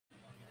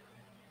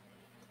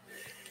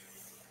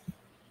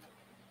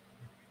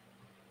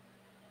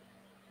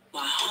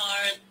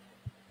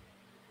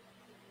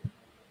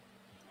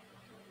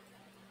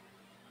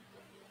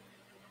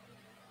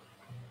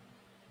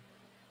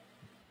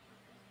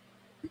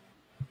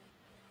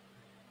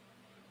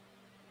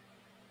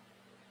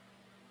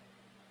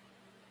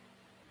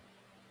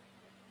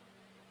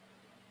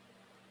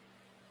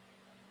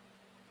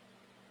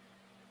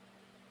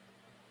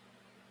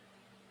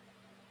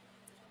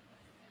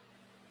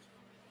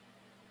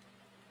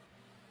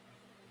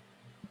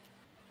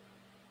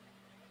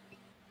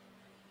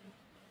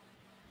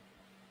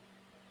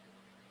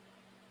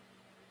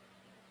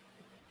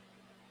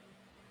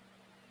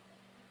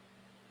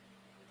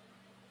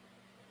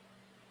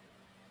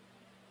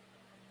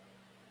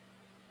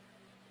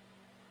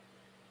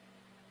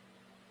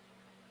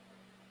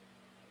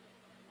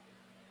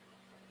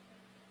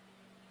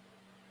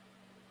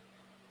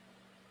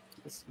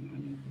this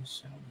morning will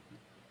show.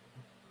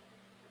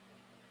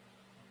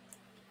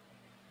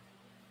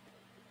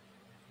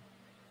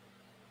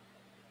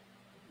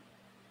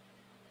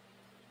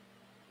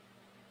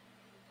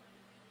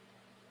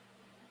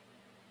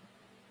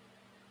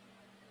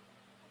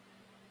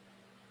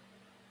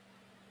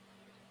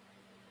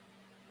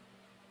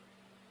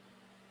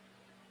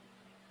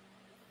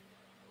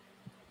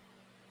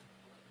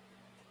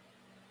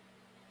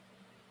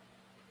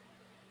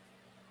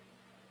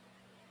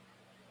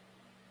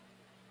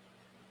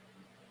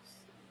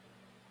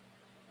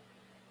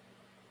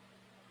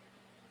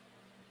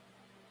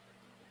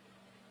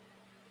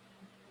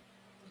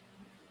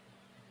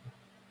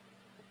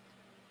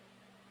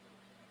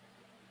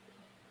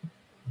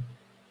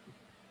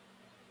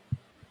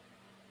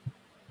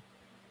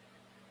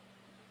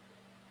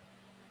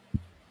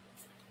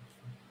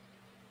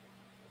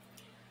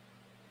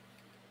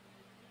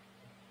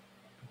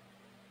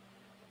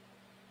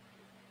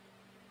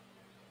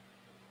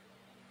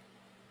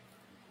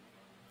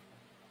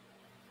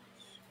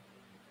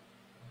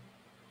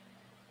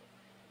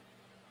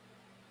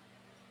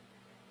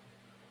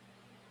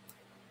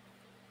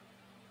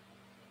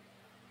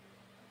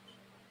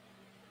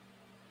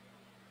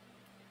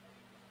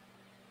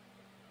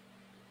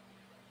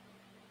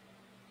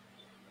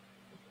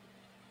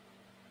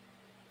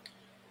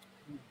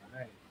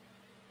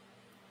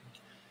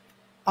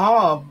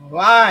 All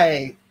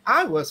right.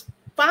 I was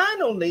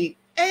finally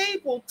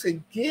able to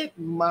get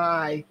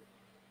my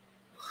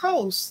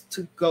post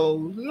to go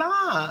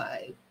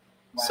live.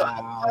 Wow. So I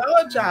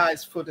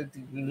apologize for the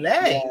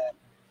delay.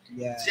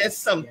 Just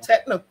some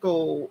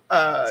technical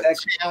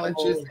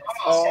challenges.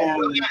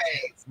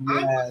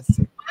 Yes.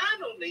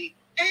 Finally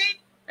able.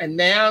 And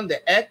now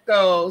the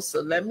echo. So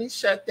let me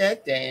shut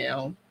that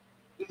down.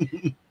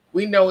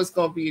 We know it's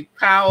going to be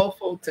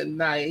powerful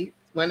tonight.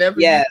 Whenever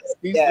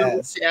these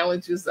little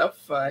challenges are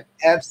fun.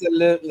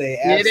 Absolutely.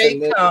 Here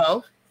they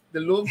come. The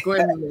little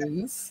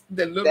gremlins.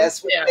 The little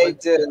That's challenges.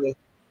 What they do.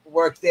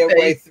 Work their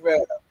way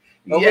through.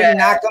 But we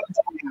knock them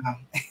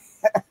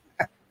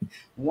down.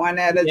 One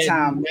at a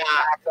time.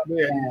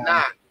 We're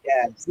not.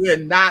 Yes. We're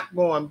not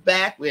going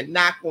back. We're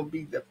not going to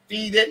be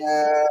defeated.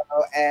 No,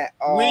 at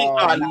all. We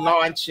are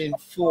launching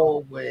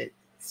forward.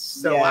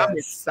 So I'm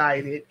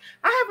excited.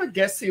 I have a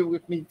guest here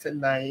with me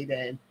tonight,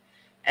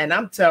 and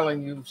I'm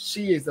telling you,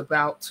 she is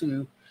about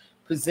to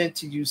present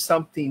to you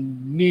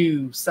something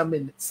new,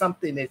 something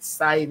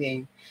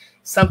exciting,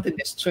 something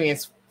that's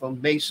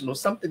transformational,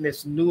 something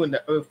that's new in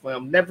the earth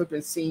realm, never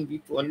been seen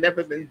before,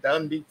 never been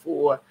done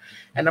before.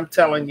 And I'm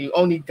telling you,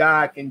 only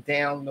God can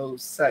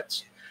download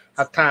such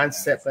a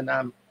concept. And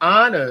I'm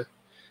honored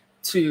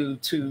to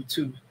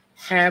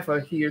have her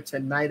here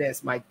tonight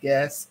as my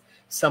guest.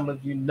 Some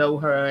of you know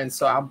her, and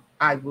so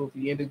I will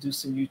be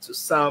introducing you to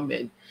some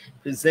and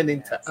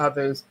presenting to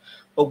others.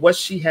 But what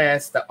she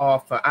has to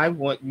offer, I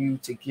want you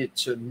to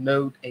get your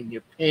note and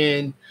your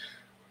pen.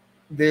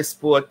 This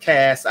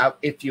broadcast,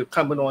 if you're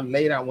coming on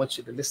later, I want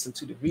you to listen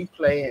to the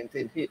replay and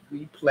then hit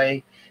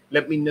replay.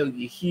 Let me know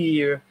you're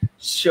here.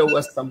 Show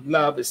us some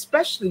love,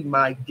 especially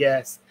my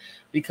guest,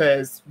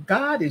 because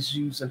God is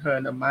using her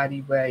in a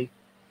mighty way.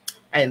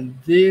 And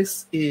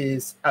this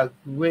is a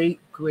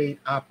great, great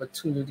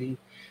opportunity,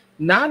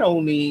 not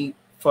only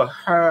for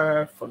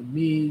her, for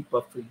me,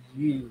 but for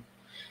you.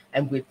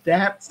 And with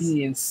that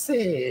being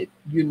said,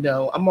 you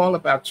know, I'm all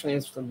about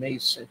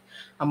transformation.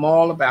 I'm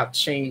all about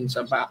change.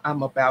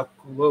 I'm about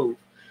growth.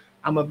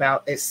 I'm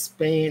about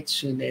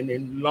expansion and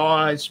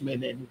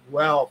enlargement and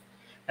wealth.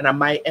 And I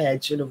might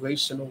add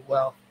generational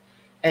wealth.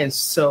 And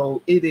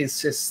so it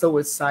is just so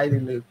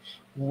exciting to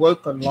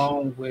work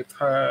along with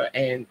her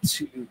and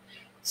to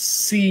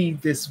see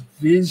this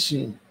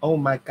vision. Oh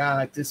my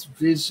God, this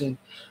vision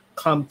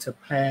come to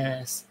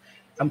pass.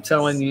 I'm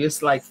telling you,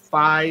 it's like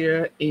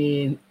fire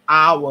in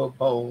our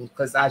bones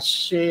because I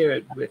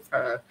shared with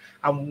her.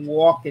 I'm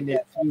walking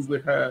it through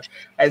with her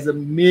as a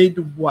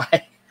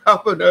midwife,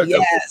 helping her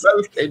to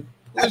birth and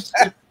push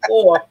it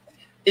forth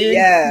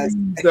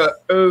into the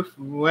earth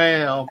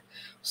realm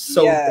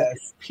so that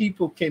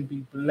people can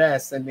be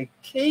blessed and the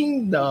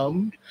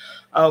kingdom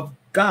of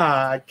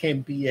God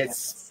can be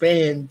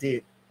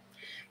expanded.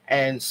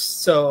 And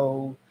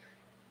so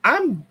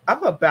I'm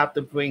about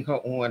to bring her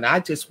on. I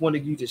just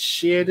wanted you to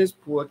share this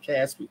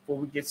broadcast before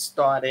we get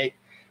started.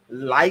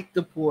 Like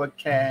the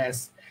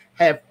broadcast,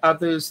 have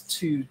others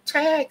to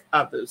tag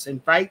others,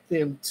 invite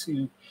them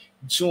to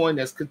join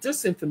us because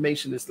this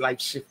information is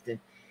life-shifting.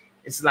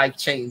 It's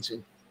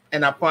life-changing.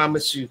 And I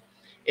promise you,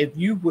 if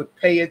you would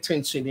pay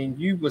attention and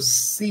you will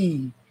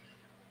see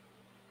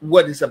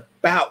what is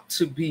about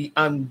to be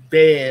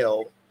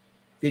unveiled,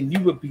 then you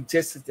would be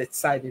just as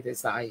excited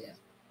as I am.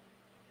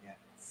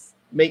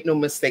 Make no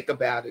mistake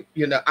about it.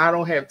 You know, I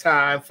don't have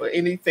time for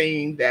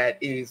anything that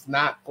is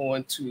not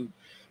going to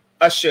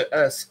usher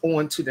us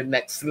on to the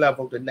next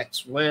level, the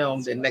next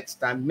realm, the next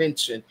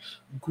dimension,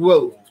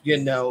 growth, you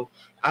know.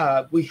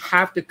 We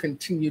have to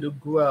continue to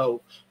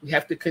grow. We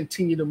have to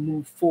continue to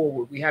move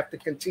forward. We have to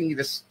continue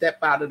to step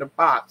out of the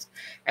box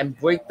and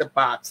break the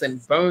box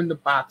and burn the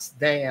box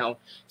down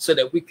so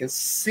that we can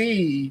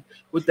see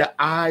with the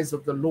eyes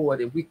of the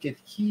Lord, and we can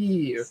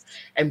hear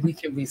and we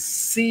can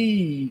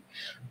receive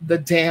the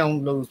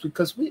downloads,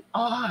 because we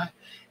are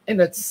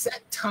in a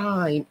set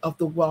time of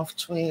the wealth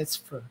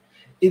transfer.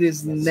 It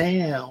is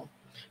now.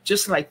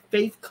 Just like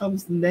faith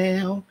comes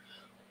now,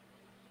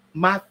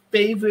 my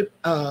favorite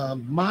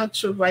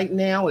mantra right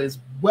now is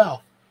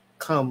wealth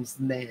comes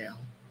now.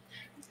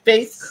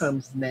 Faith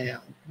comes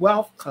now.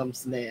 Wealth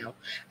comes now.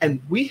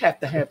 And we have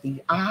to have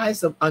the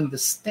eyes of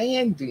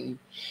understanding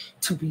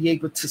to be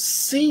able to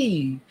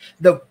see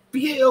the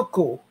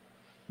vehicle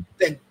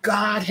that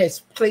God has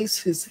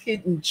placed his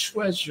hidden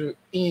treasure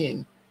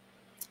in.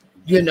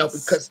 You know,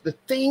 because the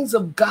things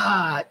of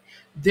God,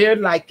 they're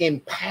like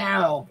in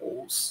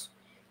parables,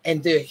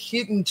 and they're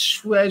hidden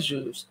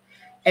treasures,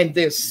 and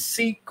there's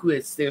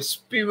secrets, there's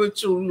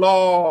spiritual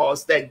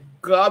laws that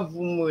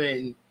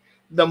govern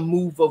the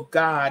move of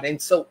God.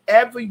 And so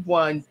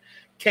everyone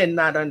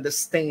cannot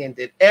understand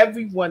it.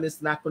 Everyone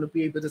is not going to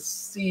be able to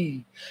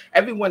see.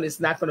 Everyone is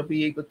not going to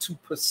be able to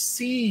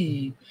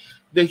perceive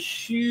the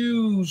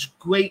huge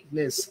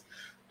greatness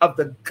of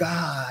the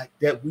God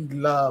that we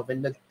love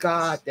and the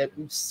God that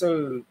we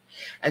serve.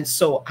 And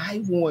so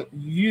I want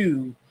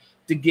you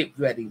to get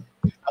ready.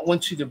 I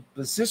want you to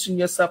position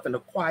yourself in a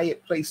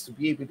quiet place to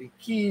be able to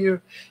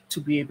hear, to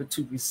be able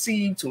to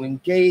receive, to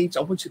engage.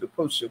 I want you to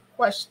post your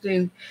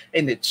question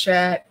in the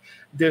chat.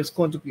 There's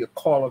going to be a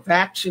call of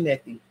action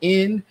at the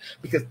end,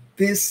 because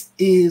this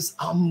is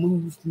a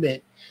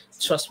movement.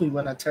 Trust me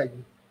when I tell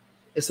you,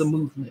 it's a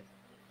movement.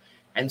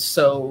 And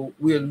so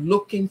we're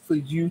looking for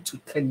you to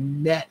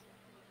connect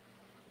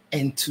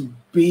and to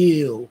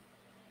build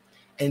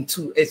and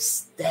to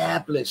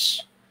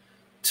establish,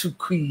 to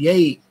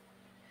create,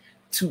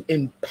 to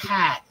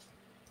impact,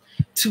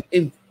 to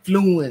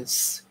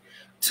influence,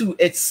 to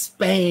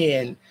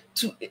expand,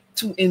 to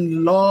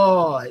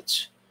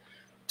enlarge.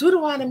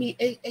 Deuteronomy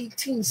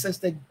 8:18 says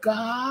that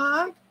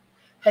God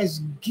has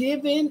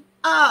given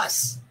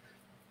us,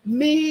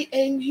 me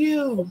and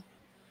you,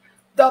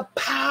 the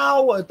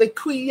power, the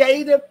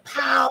creative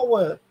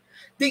power,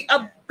 the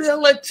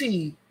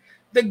ability,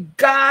 the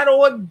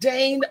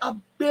God-ordained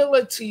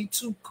ability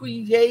to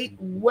create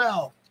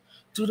wealth.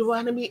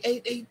 Deuteronomy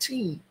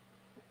 8:18.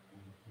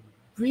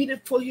 Read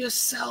it for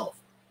yourself.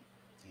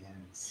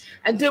 Yes.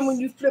 And then when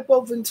you flip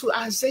over into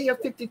Isaiah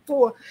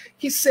 54,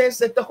 he says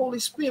that the Holy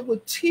Spirit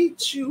will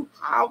teach you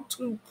how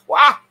to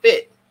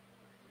profit.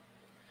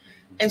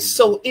 And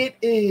so it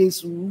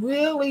is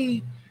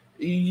really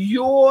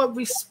your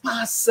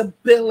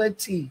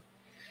responsibility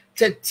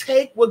to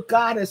take what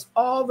God has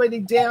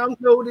already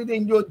downloaded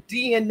in your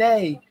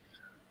DNA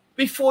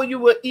before you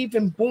were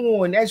even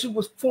born, as you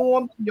was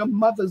formed in your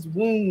mother's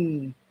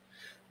womb.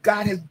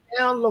 God has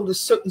downloaded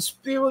certain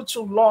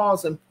spiritual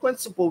laws and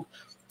principles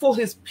for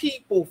his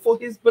people, for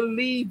his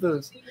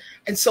believers.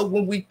 And so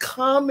when we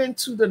come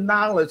into the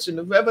knowledge and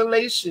the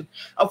revelation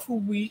of who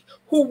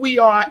we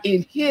are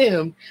in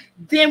him,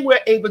 then we're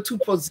able to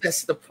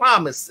possess the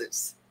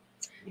promises.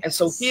 Yes. And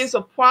so here's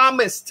a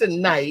promise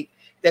tonight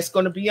that's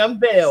going to be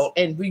unveiled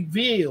and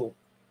revealed.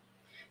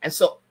 And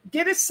so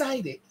get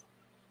excited,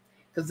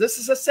 because this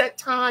is a set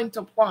time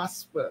to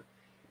prosper.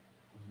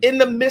 In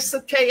the midst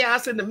of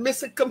chaos, in the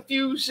midst of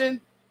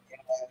confusion,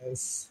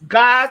 yes,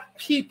 God's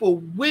people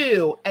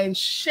will and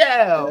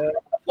shall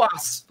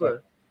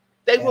prosper.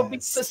 They will be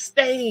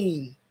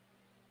sustained.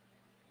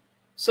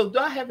 So do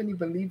I have any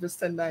believers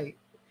tonight?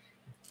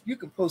 You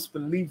can post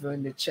believer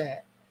in the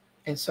chat.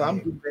 And so I'm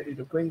getting ready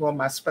to bring on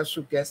my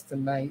special guest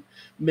tonight,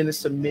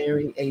 Minister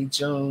Mary A.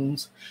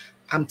 Jones.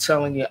 I'm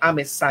telling you, I'm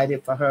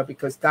excited for her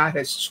because God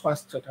has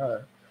trusted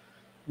her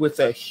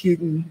with a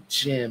hidden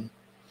gem.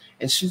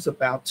 And she's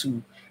about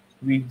to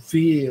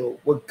reveal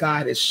what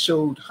God has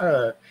showed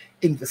her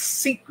in the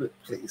secret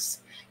place.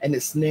 And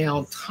it's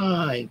now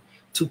time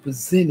to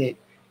present it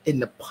in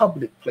the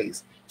public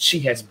place. She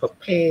has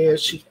prepared,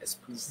 she has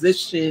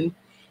positioned,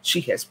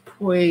 she has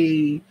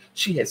prayed,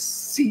 she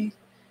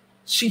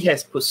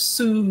has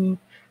pursued,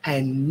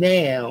 and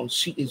now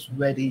she is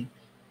ready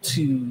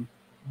to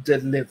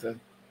deliver.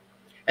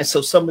 And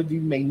so some of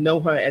you may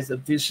know her as a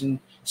vision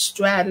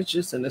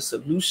strategist and a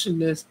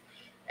solutionist.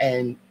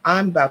 And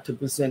I'm about to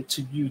present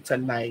to you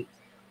tonight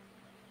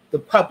the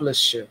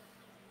publisher,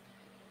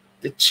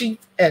 the chief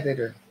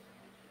editor,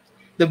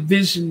 the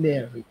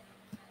visionary,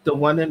 the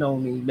one and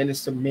only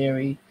Minister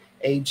Mary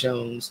A.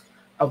 Jones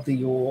of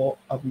the Oil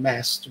of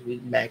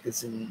Mastery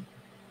magazine.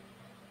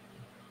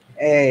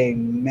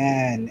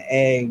 Amen.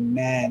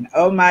 Amen.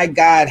 Oh my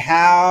God,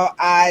 how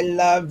I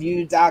love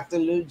you, Dr.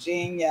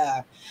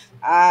 Lougenia.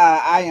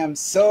 I am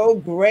so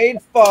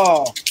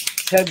grateful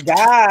to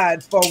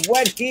God for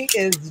what he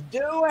is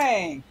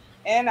doing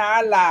in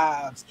our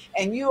lives.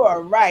 And you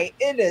are right.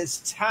 It is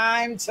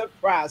time to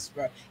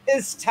prosper.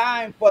 It's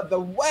time for the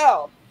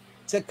wealth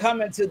to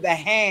come into the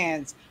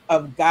hands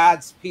of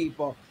God's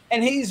people.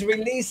 and he's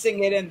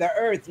releasing it in the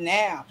earth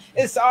now.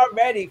 It's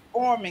already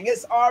forming.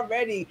 It's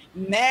already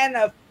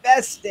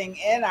manifesting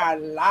in our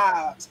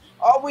lives.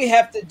 All we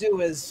have to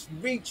do is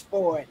reach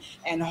for it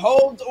and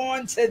hold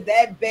on to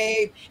that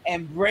babe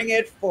and bring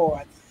it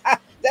forth.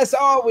 That's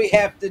all we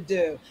have to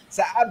do.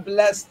 So I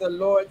bless the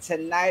Lord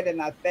tonight, and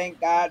I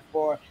thank God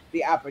for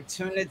the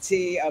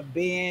opportunity of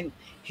being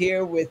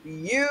here with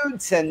you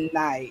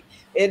tonight.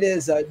 It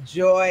is a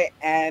joy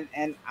and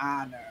an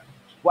honor.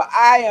 Well,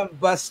 I am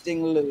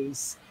busting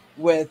loose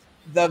with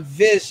the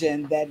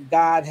vision that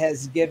God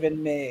has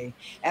given me.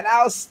 And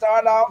I'll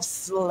start off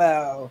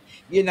slow,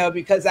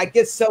 because I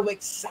get so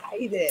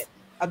excited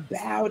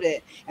about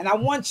it. And I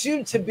want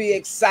you to be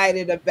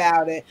excited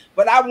about it,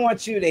 but I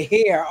want you to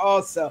hear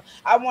also.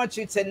 I want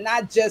you to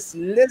not just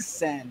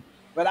listen,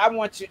 but I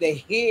want you to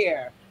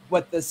hear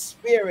what the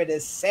Spirit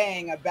is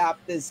saying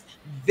about this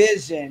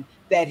vision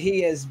that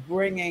He is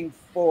bringing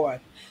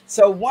forth.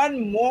 So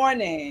one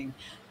morning,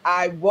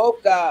 I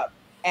woke up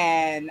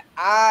and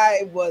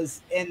I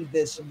was in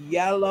this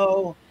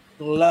yellow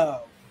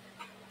glow.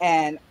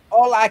 And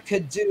all I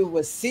could do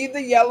was see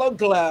the yellow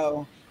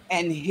glow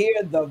and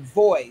hear the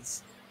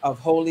voice of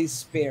Holy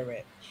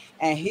Spirit.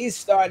 And he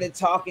started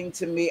talking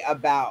to me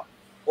about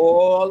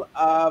all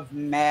of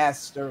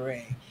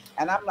mastery.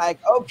 And I'm like,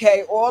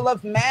 okay, all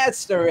of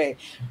mastery.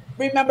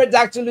 Remember,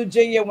 Dr.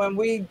 Lougenia, when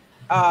we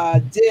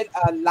did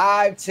a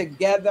live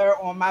together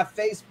on my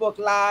Facebook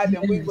Live,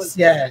 and we was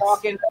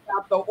talking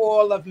about the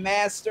oil of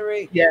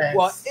mastery?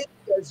 Well, it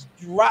just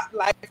dropped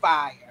like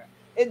fire.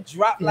 It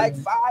dropped like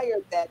fire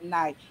that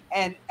night.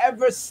 And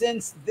ever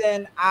since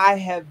then, I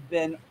have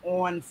been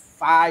on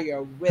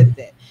fire with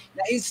it.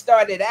 Now, he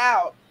started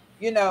out,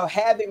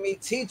 having me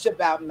teach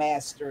about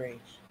mastery.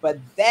 But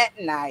that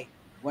night,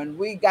 when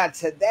we got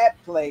to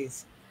that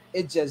place,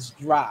 it just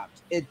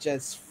dropped. It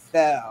just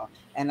fell.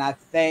 And I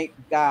thank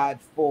God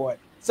for it.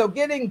 So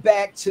getting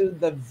back to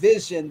the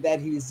vision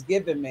that he's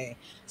given me.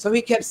 So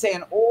he kept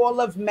saying, all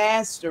of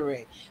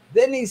mastery.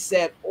 Then he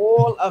said,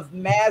 all of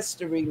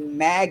mastery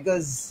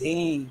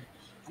magazine.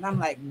 And I'm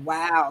like,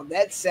 wow,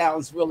 that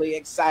sounds really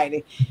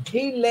exciting.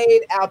 He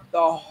laid out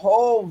the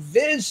whole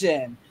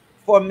vision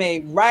for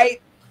me,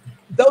 right?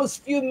 Those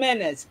few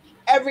minutes,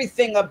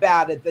 everything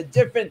about it, the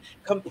different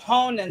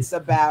components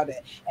about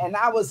it. And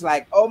I was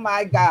like, oh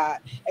my God.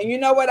 And you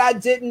know what I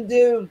didn't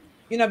do?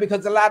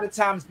 Because a lot of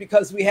times,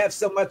 because we have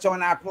so much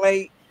on our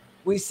plate,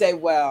 we say,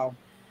 well,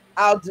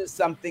 I'll do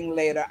something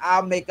later.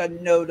 I'll make a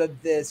note of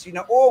this,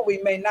 or we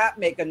may not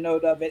make a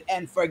note of it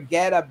and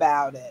forget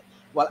about it.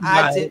 Well,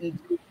 I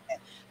didn't do that.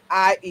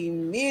 I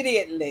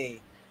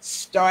immediately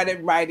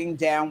started writing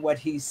down what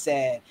he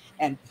said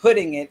and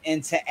putting it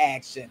into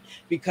action,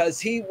 because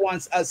he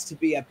wants us to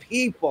be a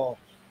people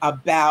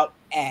about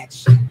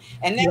action.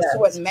 And that's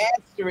what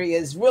mastery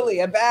is really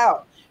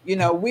about.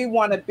 We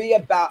want to be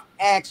about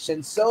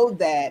action so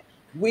that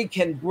we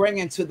can bring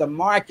into the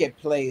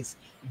marketplace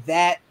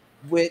that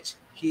which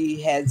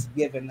he has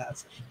given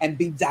us and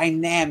be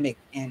dynamic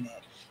in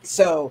it.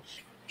 So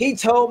he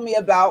told me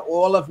about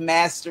All of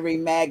Mastery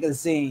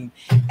magazine.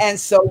 And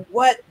so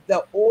what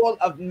the All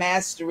of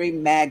Mastery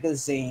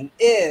magazine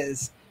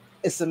is,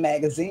 it's a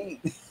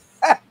magazine.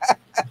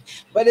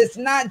 But it's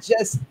not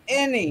just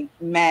any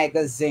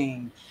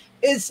magazine.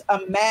 It's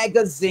a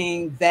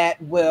magazine that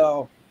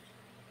will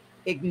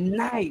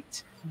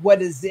ignite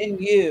what is in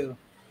you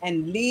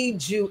and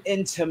lead you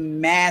into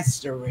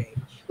mastery,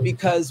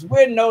 because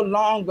we're no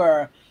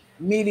longer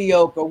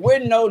mediocre.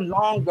 We're no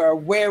longer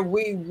where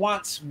we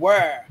once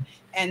were.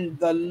 And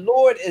the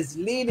Lord is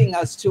leading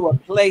us to a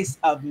place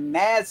of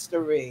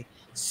mastery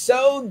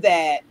so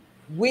that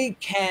we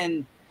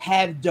can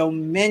have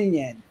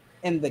dominion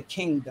in the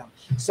kingdom,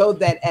 so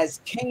that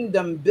as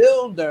kingdom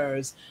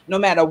builders, no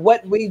matter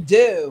what we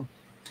do,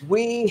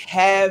 we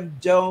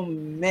have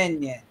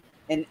dominion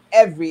in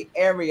every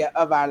area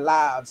of our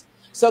lives.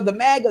 So the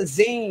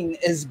magazine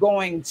is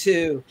going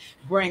to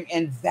bring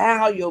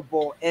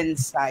invaluable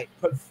insight,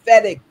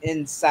 prophetic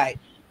insight,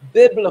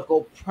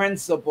 biblical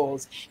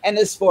principles, and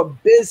it's for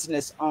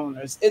business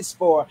owners. It's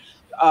for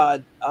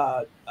thought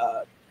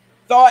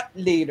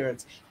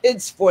leaders.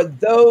 It's for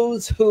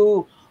those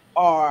who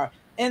are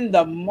in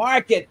the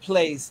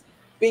marketplace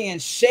being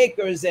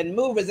shakers and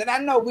movers. And I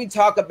know we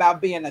talk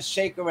about being a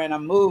shaker and a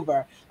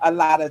mover a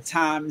lot of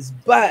times,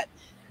 but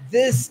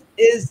this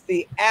is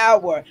the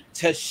hour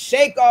to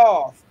shake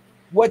off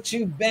what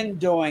you've been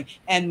doing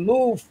and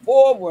move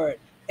forward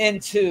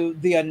into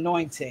the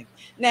anointing.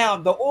 Now,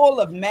 the All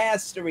of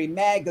Mastery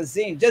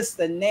magazine, just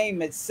the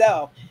name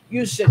itself,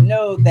 you should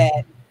know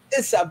that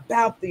it's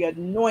about the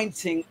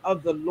anointing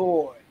of the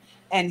Lord.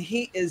 And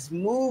he is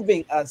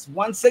moving us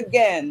once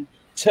again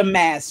to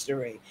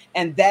mastery.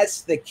 And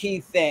that's the key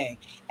thing.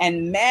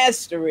 And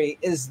mastery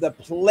is the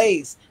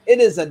place. It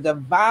is a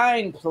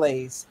divine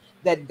place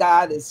that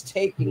God is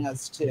taking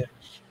us to.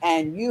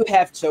 And you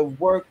have to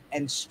work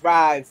and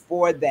strive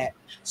for that.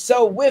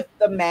 So with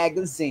the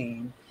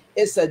magazine,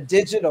 it's a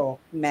digital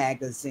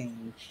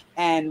magazine,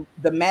 and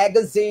the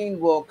magazine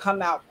will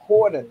come out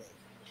quarterly.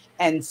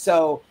 And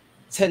so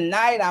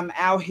tonight I'm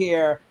out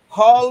here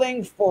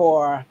calling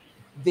for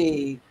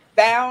the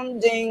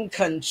founding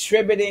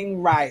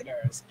contributing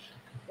writers.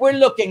 We're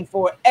looking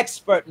for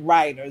expert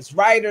writers,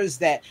 writers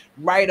that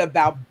write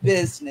about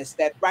business,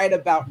 that write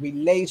about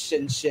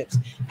relationships,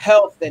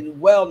 health,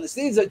 and wellness.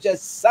 These are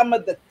just some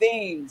of the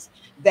themes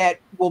that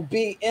will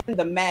be in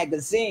the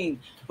magazine.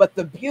 But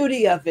the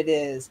beauty of it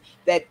is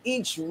that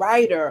each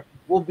writer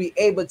will be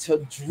able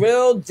to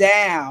drill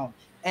down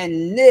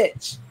and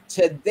niche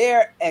to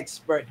their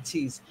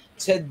expertise,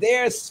 to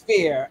their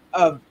sphere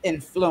of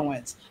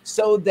influence,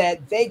 so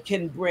that they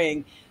can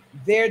bring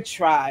their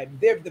tribe,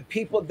 the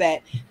people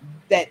that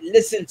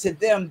listen to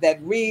them,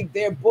 that read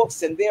their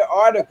books and their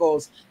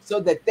articles, so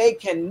that they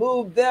can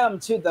move them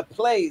to the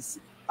place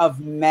of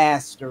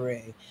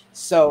mastery.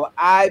 So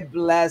I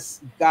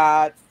bless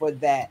God for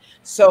that.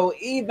 So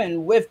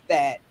even with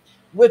that,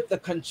 with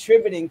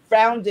the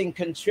founding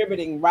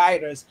contributing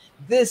writers,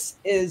 this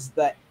is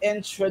the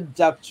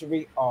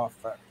introductory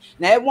offer.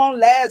 Now, it won't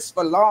last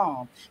for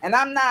long. And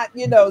I'm not,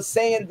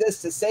 saying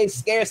this to say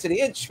scarcity.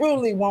 It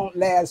truly won't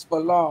last for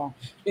long,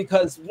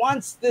 because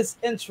once this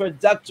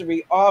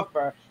introductory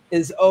offer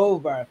is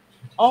over,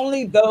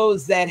 only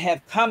those that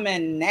have come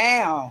in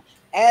now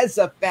as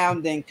a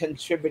founding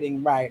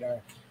contributing writer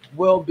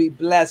will be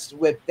blessed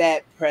with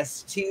that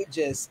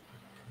prestigious,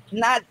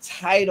 not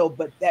title,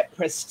 but that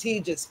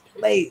prestigious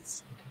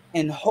place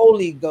in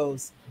Holy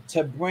Ghost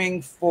to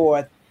bring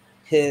forth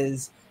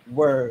his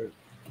word.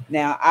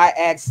 Now, I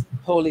asked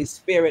Holy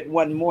Spirit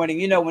one morning,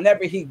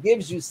 whenever he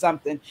gives you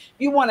something,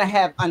 you want to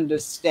have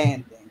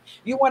understanding.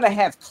 You want to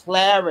have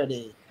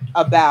clarity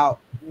about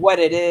what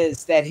it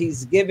is that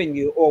he's giving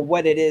you, or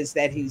what it is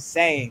that he's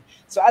saying.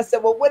 So I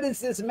said, well, what is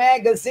this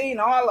magazine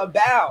all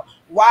about?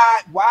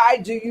 Why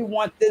do you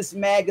want this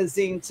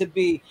magazine to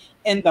be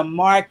in the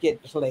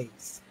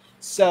marketplace?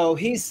 So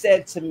he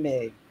said to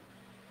me,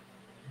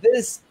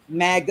 this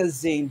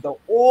magazine, the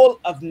All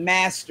of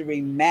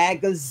Mastery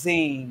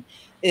magazine,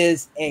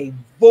 is a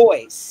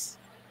voice,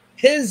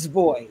 his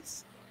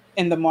voice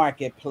in the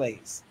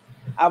marketplace.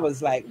 I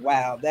was like,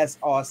 wow, that's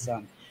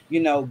awesome.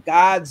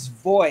 God's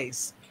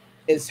voice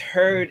is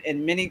heard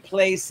in many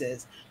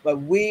places, but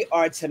we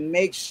are to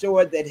make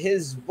sure that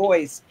his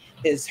voice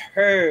is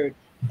heard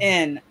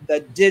in the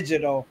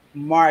digital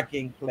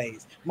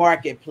marketplace.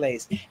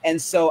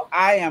 And so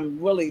I am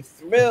really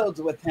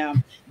thrilled with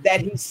him that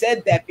he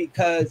said that,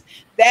 because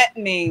that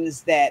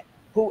means that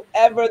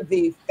whoever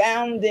the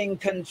founding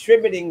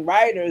contributing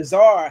writers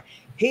are,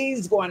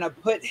 he's going to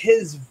put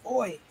his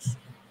voice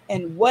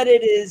in what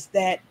it is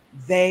that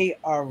they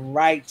are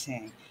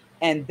writing.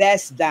 And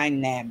that's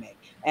dynamic.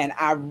 And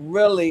I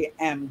really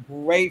am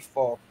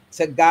grateful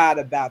to God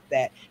about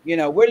that.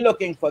 We're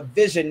looking for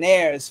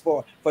visionaries,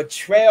 for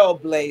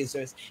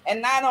trailblazers.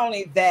 And not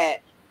only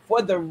that,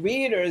 for the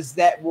readers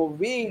that will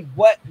read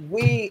what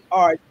we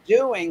are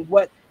doing,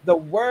 what the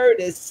word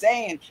is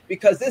saying,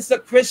 because it's a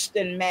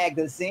Christian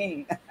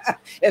magazine.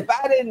 If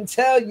I didn't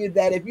tell you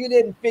that, if you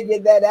didn't figure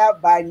that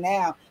out by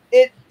now,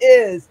 it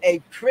is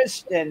a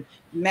Christian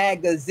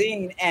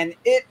magazine, and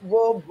it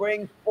will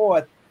bring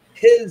forth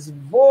his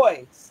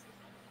voice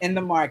in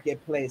the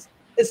marketplace.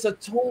 It's a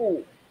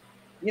tool.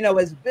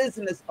 As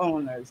business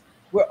owners,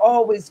 we're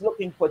always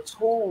looking for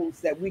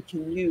tools that we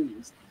can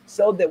use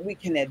so that we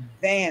can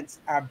advance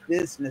our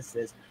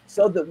businesses,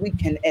 so that we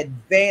can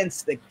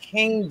advance the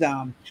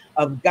kingdom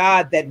of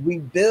God that we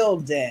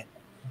build in.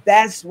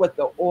 That's what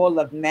the All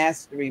of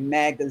Mastery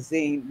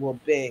magazine will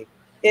be.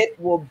 It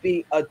will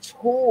be a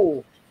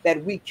tool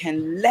that we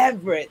can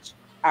leverage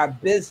our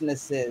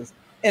businesses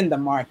in the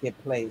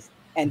marketplace,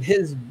 and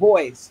his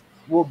voice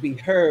will be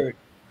heard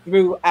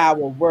through our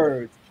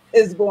words.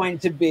 Is going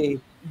to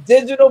be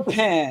digital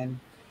pen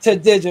to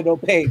digital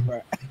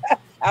paper.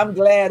 I'm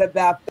glad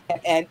about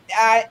that, and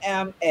I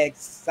am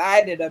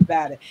excited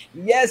about it.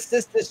 Yes,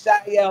 Sister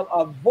Shael,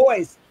 a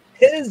voice,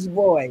 his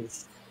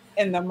voice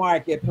in the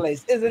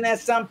marketplace. Isn't that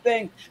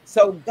something?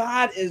 So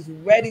God is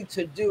ready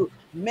to do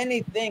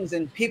many things,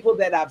 and people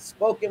that I've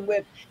spoken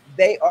with,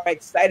 they are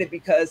excited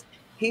because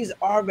he's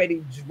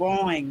already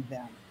drawing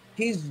them.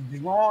 He's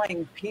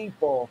drawing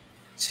people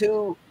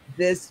to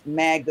this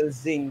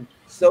magazine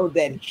so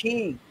that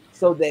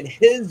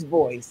his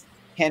voice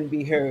can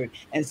be heard,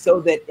 and so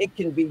that it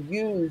can be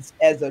used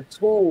as a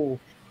tool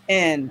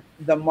in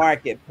the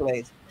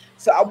marketplace.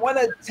 So I want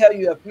to tell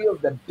you a few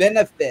of the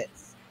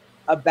benefits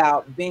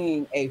about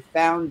being a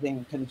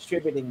founding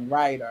contributing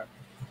writer.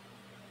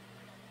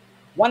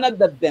 One of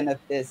the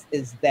benefits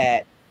is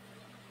that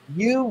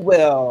you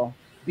will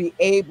be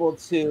able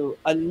to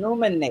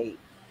illuminate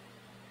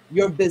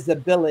your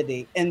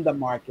visibility in the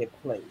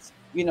marketplace.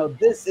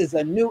 This is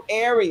a new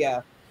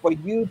area for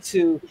you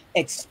to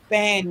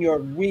expand your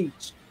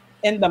reach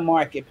in the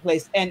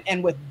marketplace,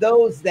 and with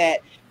those that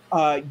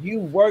you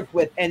work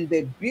with. And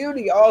the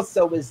beauty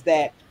also is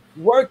that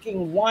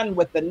working one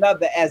with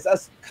another, as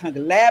us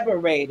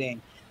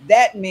collaborating,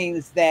 that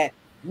means that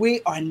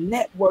we are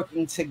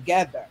networking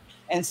together.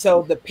 And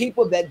so the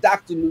people that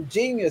Dr.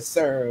 Lougenia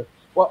serve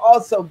will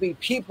also be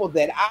people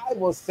that I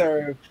will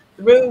serve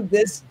through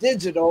this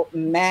digital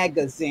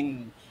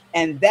magazine.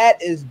 And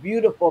that is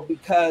beautiful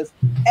because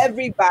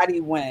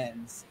everybody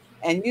wins.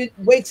 And you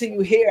wait till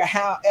you hear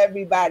how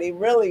everybody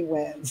really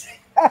wins.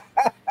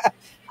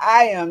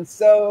 I am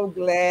so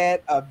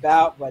glad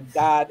about what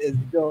God is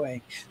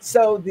doing.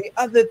 So the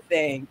other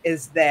thing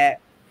is that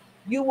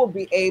you will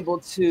be able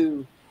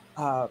to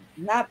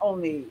not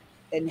only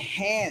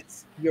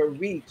enhance your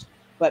reach,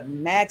 but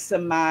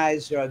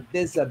maximize your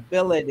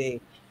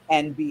visibility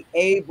and be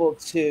able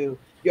to,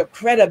 your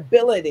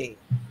credibility.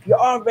 You're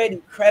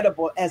already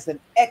credible as an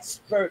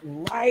expert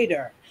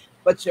writer,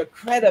 but your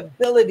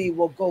credibility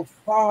will go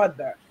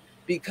farther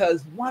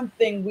because one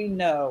thing we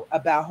know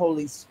about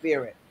Holy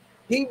Spirit,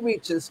 he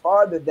reaches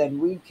farther than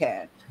we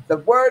can. The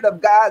word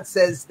of God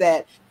says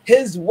that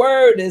his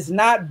word is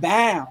not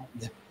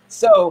bound.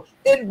 So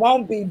it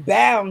won't be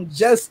bound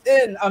just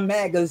in a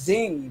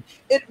magazine.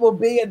 It will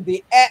be in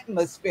the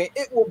atmosphere.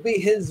 It will be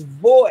his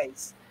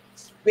voice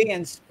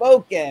being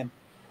spoken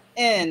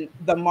in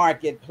the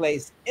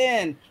marketplace,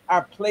 in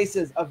our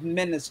places of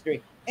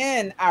ministry,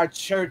 in our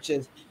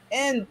churches,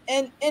 in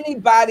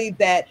anybody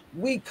that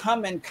we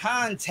come in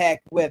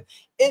contact with.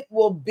 It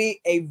will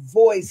be a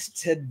voice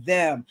to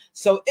them.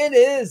 So it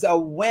is a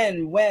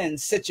win-win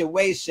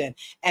situation,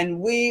 and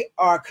we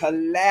are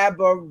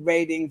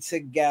collaborating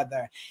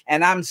together.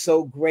 And I'm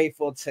so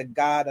grateful to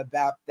God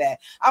about that.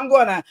 I'm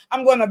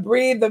gonna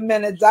breathe a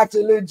minute, Dr.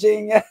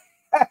 Lougenia.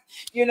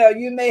 You know,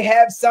 you may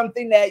have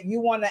something that you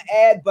want to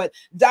add, but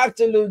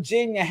Dr.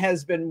 Lougenia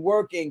has been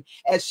working,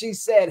 as she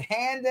said,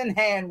 hand in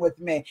hand with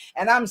me.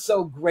 And I'm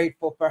so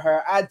grateful for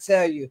her. I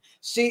tell you,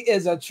 she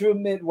is a true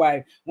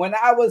midwife. When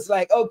I was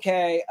like,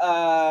 okay,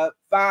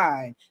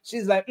 fine.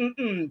 She's like,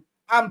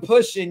 I'm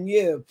pushing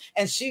you.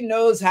 And she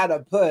knows how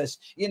to push.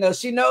 You know,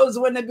 she knows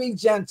when to be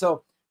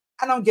gentle.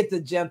 I don't get the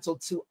gentle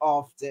too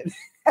often.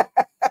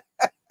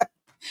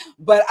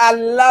 But I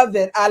love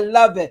it. I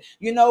love it.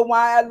 You know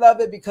why I love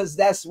it? Because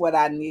that's what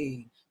I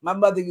need. My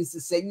mother used to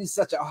say, "You're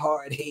such a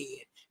hard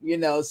head," you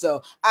know,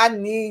 so I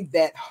need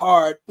that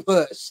hard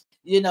push,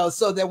 you know,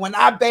 so that when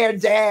I bear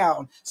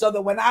down, so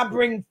that when I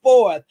bring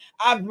forth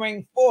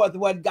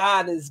what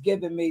God has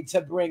given me to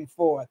bring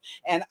forth.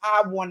 And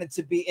I want it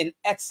to be in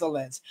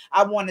excellence.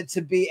 I want it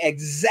to be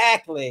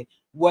exactly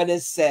what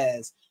it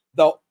says.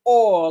 The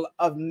Oil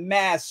of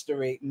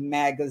Mastery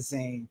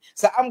magazine.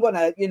 So I'm going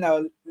to, you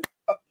know,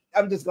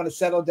 I'm just going to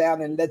settle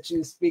down and let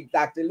you speak,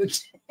 Dr.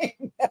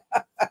 Lougenia.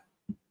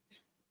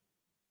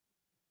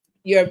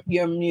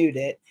 You're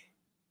muted.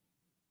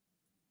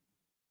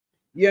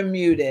 You're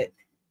muted.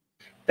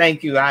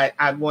 Thank you. I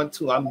want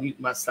to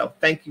unmute myself.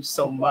 Thank you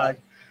so much.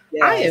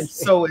 Yes. I am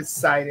so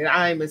excited.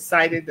 I am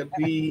excited to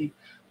be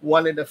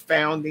one of the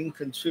founding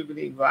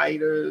contributing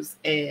writers.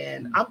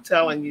 And I'm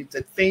telling you,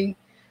 to think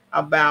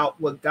about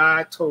what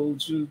God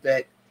told you,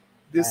 that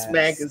this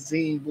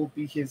magazine will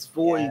be his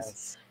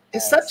voice.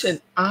 It's such an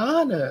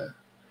honor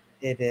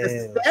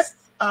to step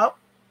up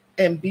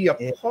and be a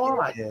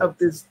part of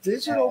this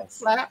digital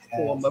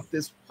platform, of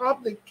this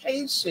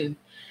publication,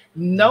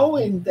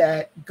 knowing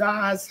that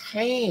God's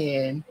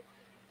hand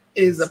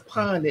is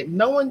upon it,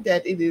 knowing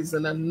that it is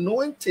an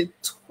anointed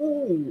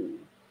tool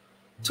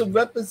to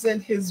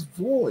represent his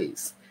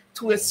voice,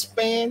 to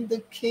expand the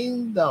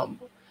kingdom,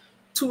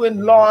 to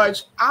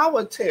enlarge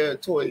our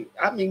territory.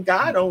 I mean,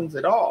 God owns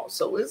it all.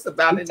 So it's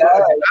about enlarging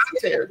our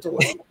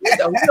territory. You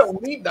know, he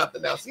don't need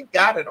nothing else. He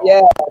got it all.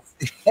 Yes.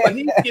 But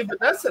he's given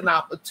us an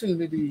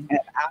opportunity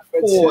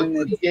for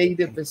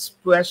creative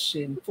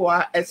expression, for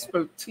our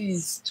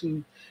expertise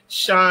to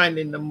shine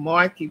in the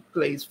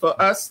marketplace,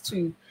 for us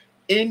to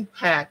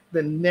impact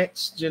the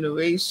next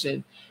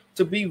generation,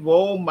 to be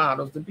role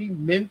models, to be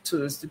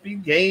mentors, to be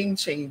game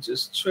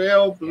changers,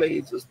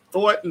 trailblazers,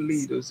 thought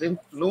leaders,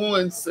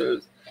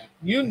 influencers,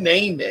 you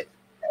name it,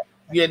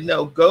 you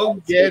know,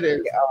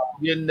 go-getters,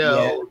 you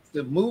know,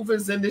 the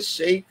movers and the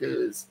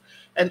shakers,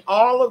 and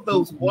all of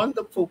those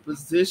wonderful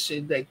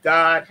positions that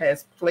God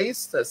has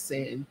placed us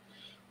in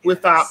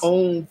with our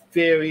own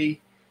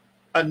very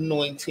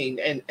anointing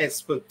and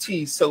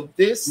expertise. So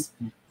this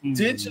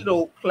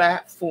digital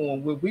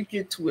platform where we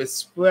get to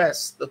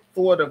express the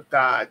thought of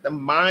God, the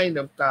mind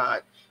of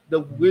God,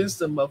 the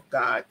wisdom of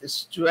God, the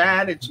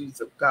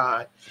strategies of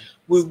God,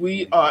 where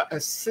we are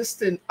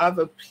assisting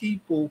other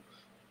people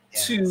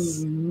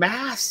to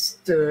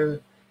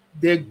master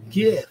their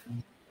gift.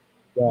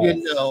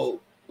 You know,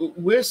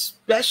 we're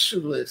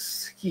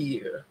specialists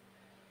here,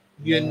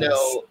 you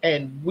know,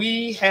 and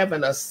we have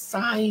an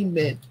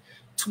assignment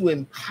to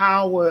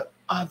empower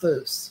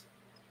others,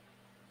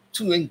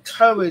 to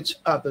encourage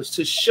others,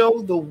 to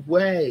show the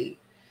way,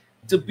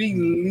 to be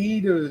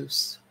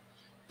leaders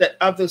that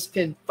others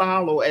can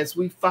follow as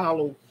we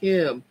follow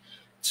him,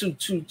 to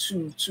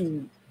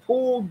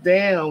pull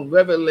down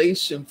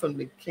revelation from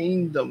the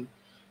kingdom,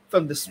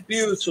 from the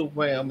spiritual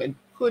realm, and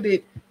put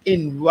it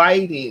in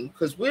writing,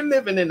 because we're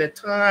living in a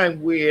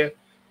time where,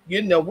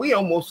 you know, we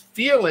almost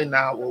feel in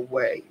our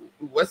way.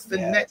 What's the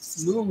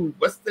next move?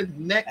 What's the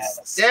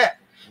next step?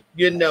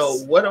 You know,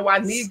 what do I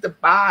need to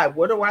buy?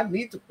 What do I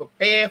need to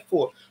prepare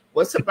for?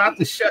 What's about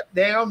to shut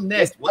down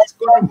next? What's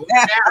going to go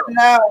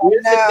down?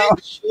 Where's the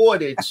next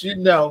shortage? You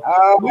know,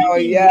 oh,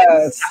 we need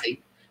yes.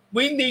 insight.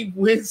 We need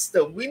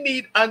wisdom. We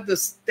need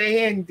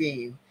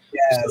understanding.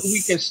 Yes. So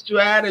we can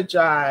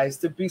strategize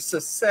to be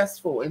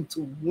successful and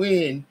to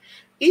win,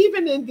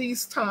 even in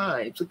these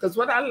times. Because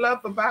what I love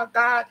about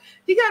God,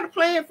 he got a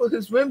plan for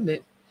his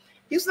remnant.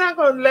 He's not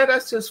going to let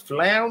us just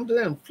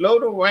flounder and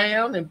float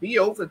around and be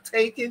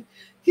overtaken.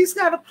 He's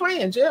got a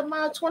plan.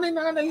 Jeremiah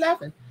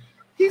 29:11.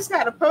 He's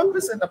got a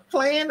purpose and a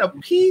plan of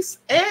peace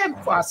and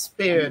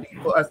prosperity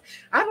for us.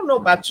 I don't know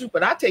about you,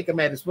 but I take him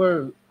at his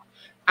word.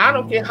 I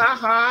don't care how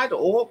high the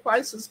oil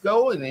prices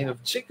go, and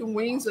if chicken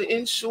wings are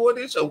in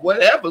shortage or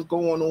whatever's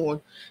going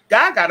on,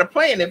 God got a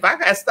plan. If I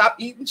got to stop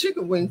eating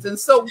chicken wings, then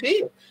so be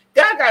it.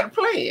 God got a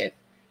plan.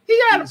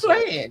 He got a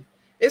plan.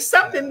 It's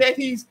something that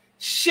he's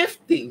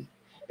shifting.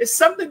 It's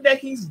something that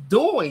he's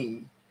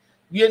doing,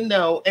 you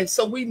know, and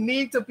so we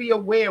need to be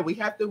aware. We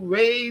have to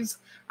raise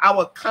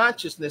our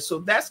consciousness. So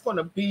that's going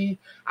to be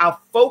our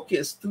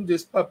focus through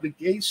this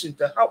publication,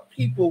 to help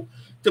people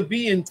to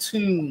be in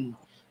tune,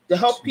 to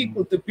help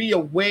people to be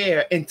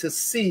aware and to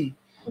see,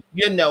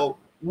 you know,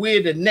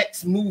 where the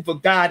next move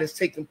of God is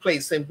taking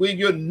place and where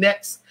your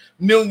next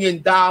 $1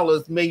 million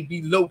may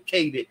be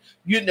located,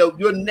 you know,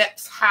 your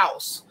next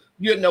house,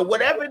 you know,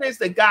 whatever it is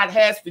that God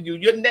has for you,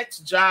 your next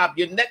job,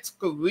 your next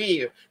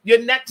career,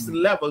 your next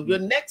level, your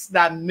next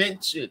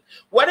dimension,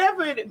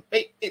 whatever it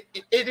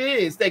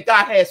is that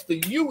God has for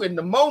you in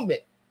the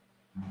moment,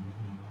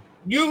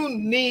 you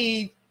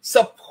need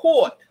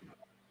support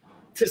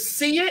to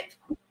see it.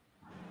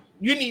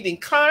 You need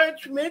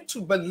encouragement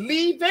to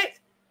believe it.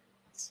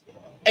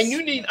 And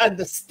you need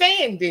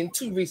understanding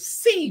to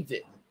receive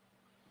it.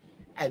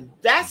 And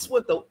that's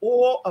what the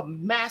Oil of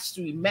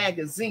Mastery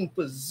magazine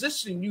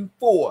positions you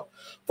for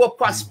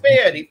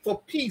prosperity,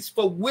 for peace,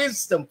 for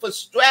wisdom, for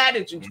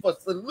strategies, for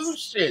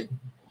solution,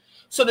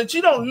 so that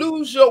you don't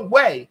lose your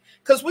way.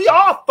 Because we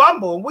all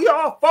fumble and we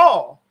all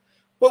fall.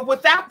 But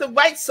without the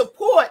right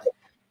support,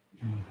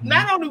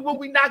 not only will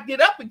we not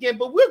get up again,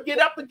 but we'll get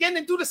up again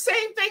and do the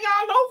same thing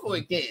all over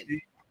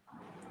again.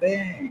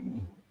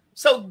 Dang.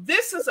 So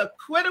this is a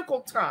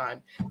critical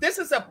time. This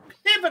is a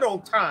pivotal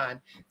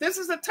time. This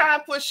is a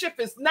time for a shift.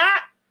 It's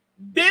not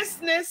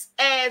business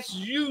as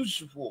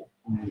usual.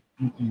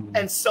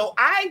 And so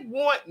I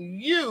want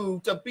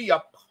you to be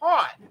a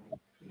part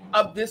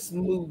of this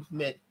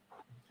movement.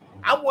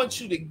 I want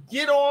you to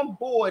get on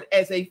board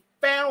as a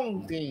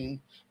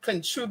founding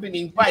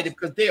contributing writer,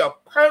 because there are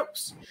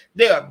perks,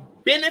 there are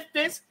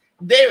benefits,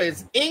 there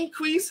is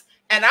increase,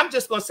 and I'm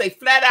just going to say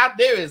flat out,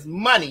 there is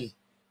money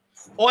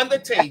on the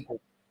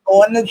table.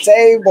 On the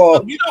table.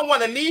 So you don't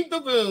want to leave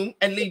the room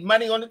and leave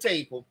money on the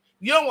table.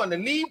 You don't want to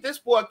leave this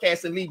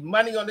broadcast and leave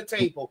money on the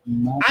table.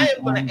 I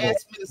am going to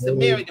ask Minister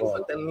Mary to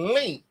put the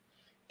link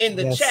in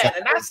the chat.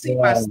 And I see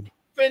my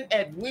friend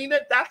Edwina,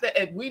 Dr.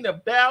 Edwina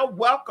Bell.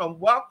 Welcome,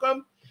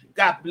 welcome.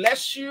 God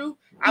bless you.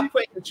 I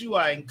pray that you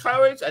are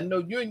encouraged. I know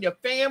you and your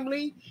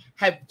family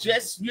have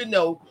just, you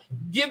know,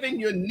 given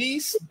your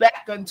niece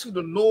back unto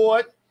the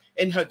Lord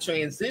in her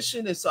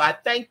transition. And so I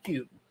thank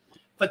you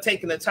for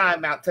taking the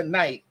time out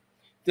tonight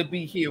to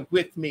be here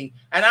with me.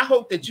 And I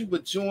hope that you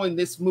would join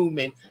this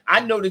movement.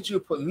 I know that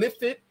you're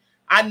prolific.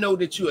 I know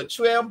that you're a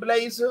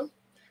trailblazer.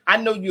 I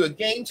know you're a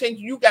game changer.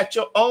 You got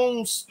your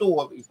own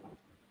story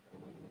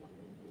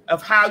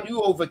of how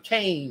you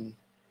overcame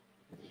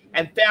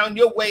and found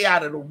your way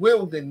out of the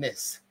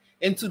wilderness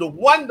into the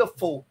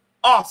wonderful,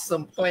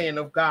 awesome plan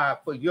of God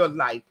for your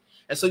life.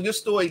 And so your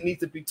story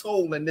needs to be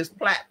told in this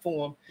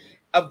platform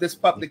of this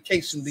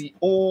publication, The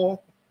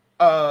Oil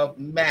of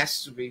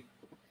Mastery.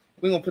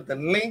 We're going to put the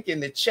link in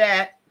the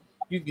chat.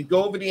 You can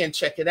go over there and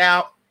check it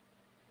out.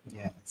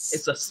 Yes.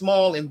 It's a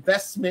small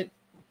investment.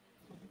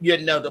 You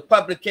know, the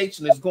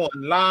publication is going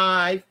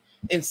live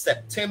in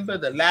September,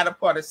 the latter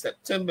part of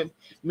September.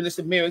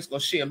 Minister Mary is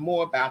going to share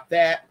more about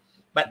that.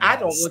 But I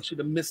don't want you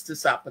to miss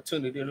this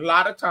opportunity. A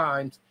lot of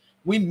times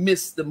we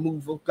miss the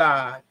move of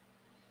God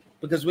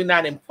because we're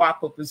not in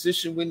proper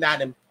position. We're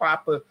not in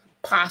proper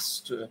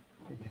posture.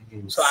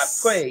 So I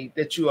pray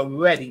that you are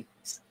ready,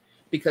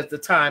 because the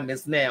time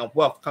is now.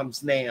 Wealth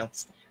comes now.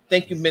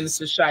 Thank you,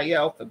 Minister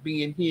Shael, for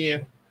being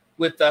here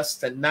with us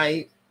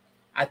tonight.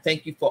 I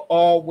thank you for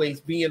always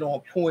being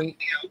on point.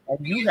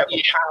 And you have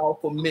a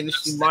powerful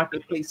ministry,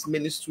 marketplace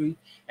ministry,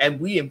 and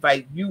we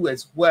invite you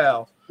as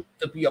well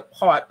to be a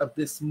part of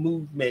this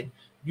movement.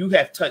 You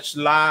have touched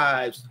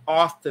lives,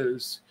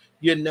 authors.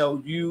 You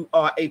know, you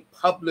are a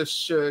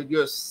publisher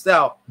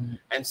yourself.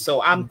 And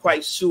so I'm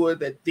quite sure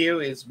that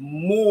there is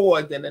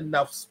more than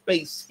enough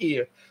space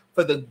here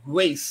for the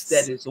grace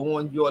that is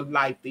on your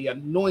life, the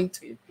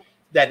anointing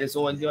that is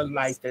on your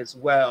life as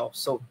well.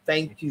 So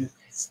thank you.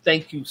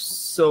 Thank you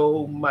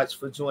so much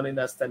for joining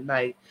us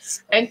tonight.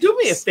 And do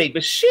me a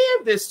favor,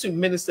 share this to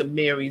Minister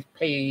Mary's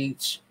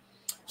page.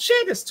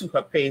 Share this to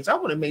her page. I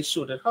want to make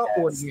sure that her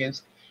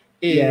audience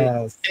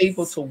is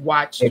able to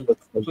watch the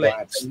play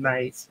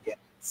tonight.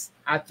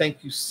 I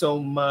thank you so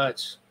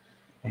much.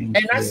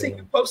 I see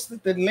you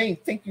posted the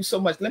link. Thank you so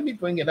much. Let me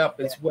bring it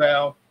up as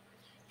well.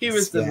 Here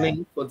is the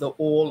link for the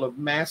Oil of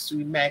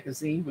Mastery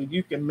magazine, where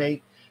you can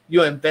make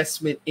your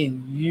investment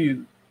in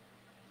you.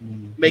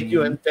 Make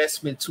your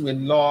investment to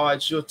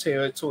enlarge your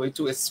territory,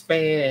 to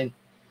expand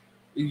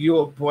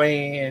your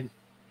brand,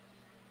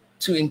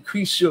 to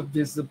increase your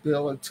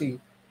visibility,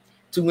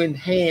 to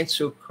enhance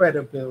your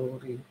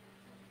credibility,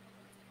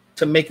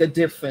 to make a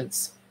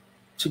difference,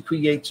 to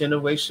create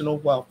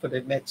generational wealth for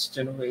the next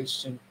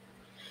generation.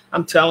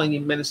 I'm telling you,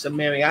 Minister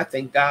Mary, I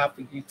thank God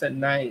for you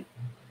tonight.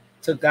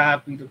 To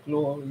God be the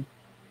glory.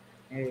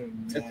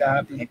 Amen. To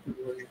God be the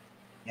glory.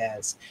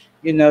 Yes.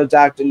 You know,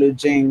 Dr.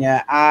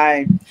 Lougenia,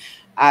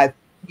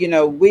 you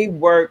know, we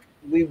work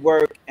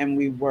and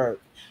we work,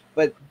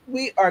 but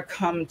we are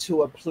come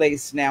to a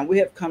place now. We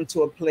have come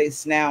to a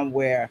place now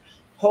where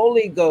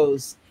Holy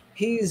Ghost,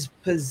 he's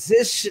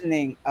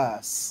positioning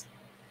us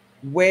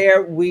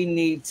where we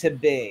need to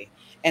be.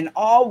 And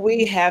all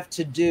we have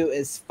to do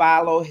is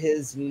follow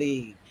his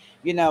lead.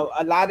 You know,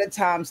 a lot of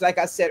times, like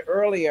I said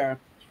earlier,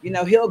 you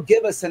know, he'll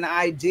give us an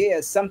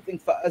idea, something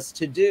for us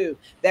to do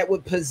that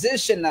would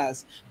position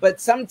us.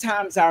 But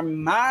sometimes our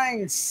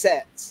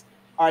mindsets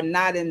are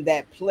not in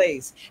that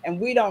place, and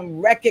we don't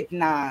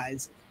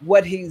recognize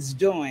what he's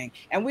doing.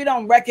 And we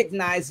don't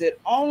recognize it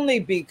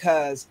only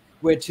because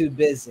we're too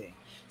busy.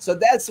 So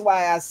that's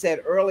why I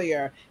said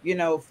earlier, you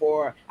know,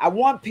 I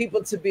want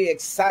people to be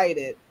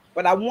excited,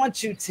 but I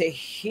want you to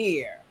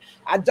hear.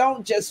 I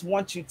don't just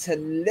want you to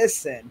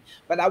listen,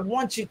 but I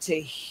want you to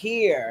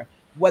hear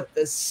what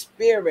the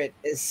Spirit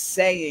is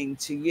saying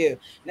to you.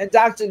 Now,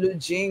 Dr.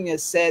 Lougenia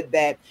said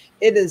that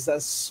it is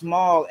a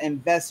small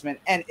investment,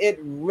 and it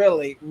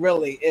really,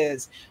 really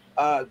is.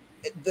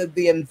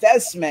 The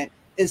investment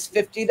is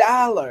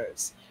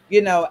 $50,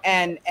 you know,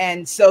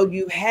 and so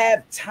you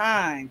have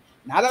time,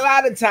 not a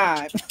lot of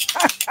time,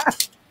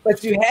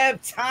 but you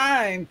have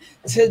time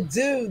to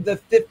do the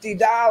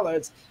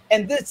 $50.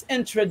 And this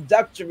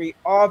introductory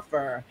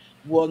offer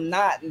will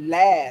not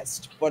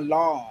last for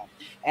long.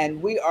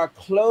 And we are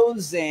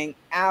closing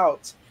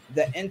out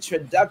the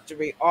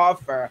introductory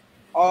offer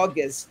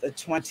August the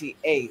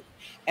 28th.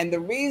 And the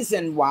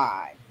reason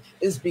why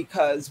is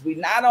because we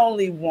not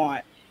only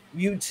want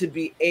you to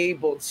be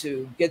able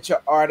to get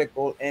your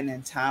article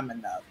in time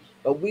enough,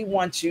 but we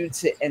want you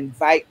to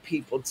invite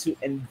people to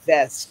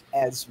invest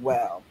as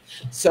well.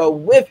 So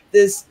with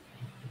this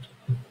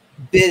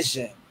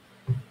vision,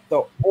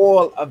 the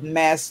Oil of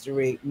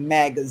Mastery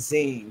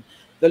magazine,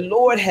 the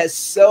Lord has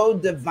so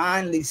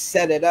divinely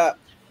set it up,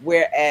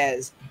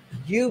 whereas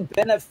you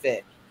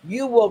benefit,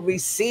 you will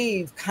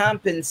receive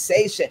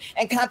compensation.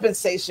 And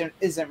compensation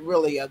isn't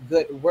really a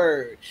good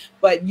word,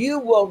 but you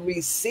will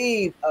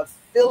receive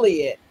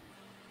affiliate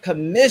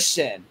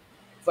commission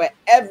for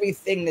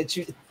everything that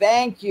you.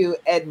 Thank you,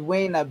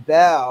 Edwina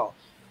Bell,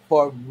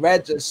 for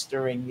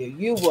registering you.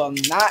 You will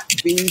not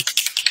be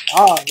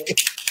sorry.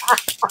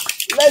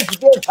 Let's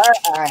give her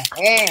a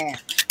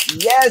hand.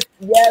 Yes,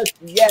 yes,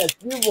 yes.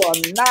 You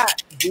will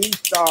not be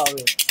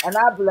sorry. And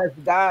I bless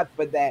God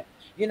for that.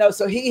 You know,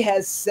 so he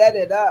has set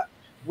it up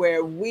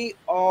where we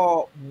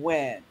all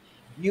win.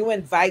 You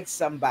invite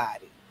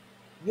somebody,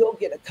 you'll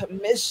get a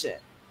commission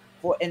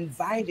for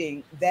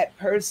inviting that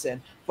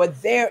person for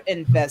their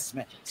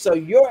investment. So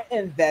your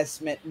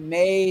investment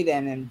made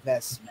an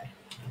investment.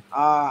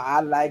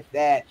 I like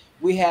that.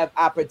 We have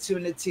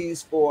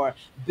opportunities for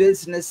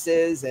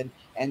businesses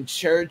and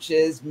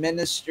churches,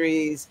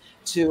 ministries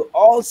to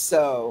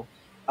also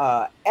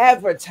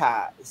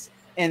advertise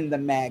in the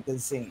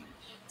magazine.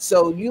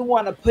 So you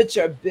want to put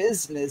your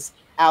business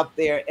out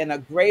there in a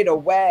greater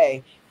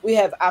way. We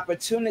have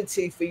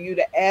opportunity for you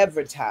to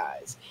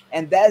advertise,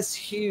 and that's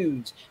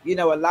huge. You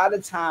know, a lot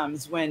of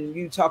times when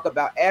you talk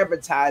about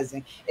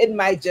advertising, it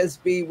might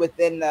just be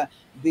within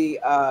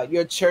the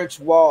your church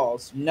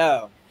walls.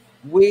 No,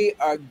 we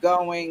are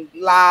going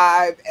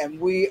live and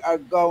we are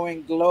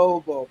going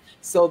global.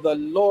 So the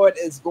Lord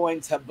is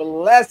going to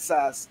bless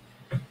us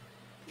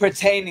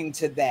pertaining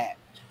to that.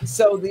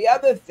 So the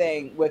other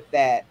thing with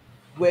that,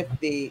 with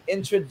the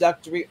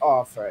introductory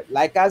offer,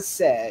 like I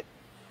said,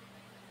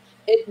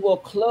 it will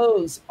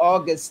close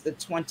August the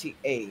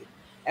 28th.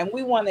 And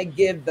we want to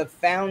give the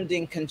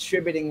founding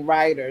contributing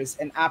writers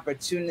an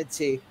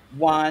opportunity,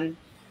 one,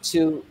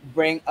 to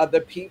bring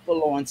other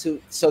people on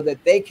so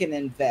that they can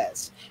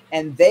invest.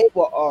 And they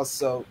will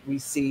also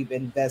receive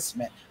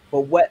investment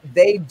for what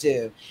they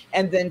do.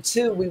 And then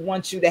two, we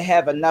want you to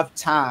have enough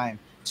time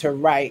to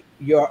write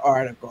your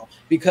article,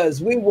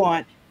 because we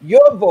want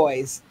your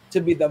voice to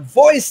be the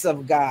voice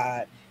of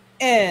God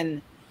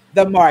in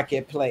the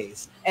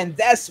marketplace. And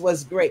that's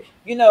what's great.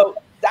 You know,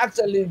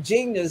 Dr.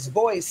 Lougenia's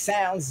voice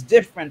sounds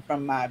different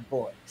from my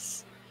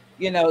voice,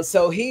 you know,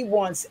 so he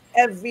wants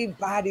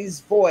everybody's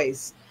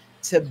voice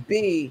to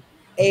be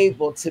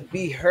able to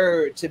be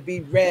heard, to be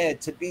read,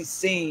 to be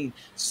seen,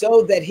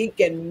 so that he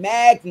can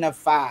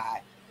magnify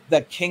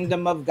the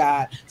kingdom of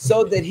God,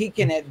 so that he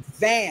can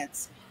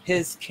advance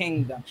his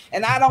kingdom.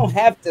 And I don't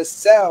have to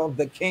sell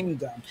the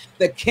kingdom.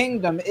 The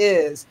kingdom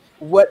is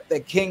what the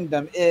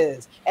kingdom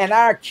is. And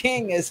our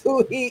king is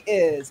who he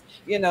is.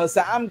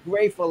 So I'm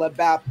grateful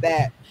about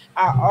that.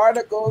 Our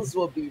articles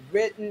will be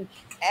written,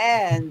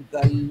 and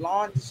the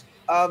launch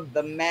of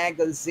the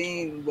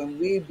magazine, when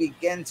we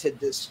begin to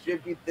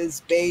distribute this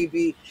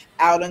baby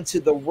out into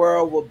the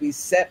world, will be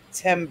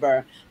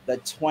September the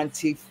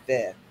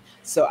 25th.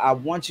 So I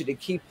want you to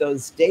keep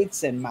those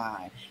dates in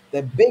mind.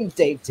 The big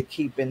date to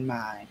keep in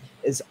mind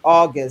is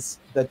August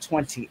the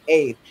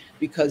 28th,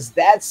 because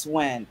that's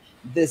when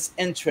this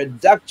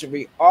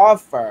introductory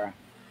offer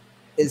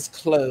is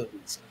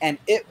closed, and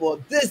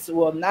this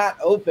will not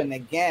open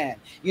again.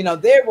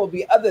 There will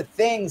be other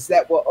things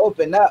that will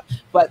open up,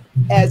 but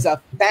as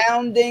a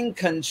founding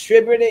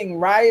contributing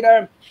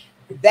writer,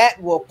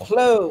 that will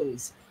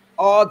close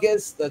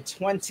August the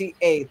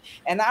 28th.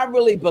 And I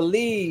really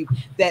believe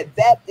that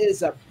that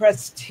is a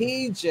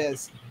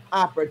prestigious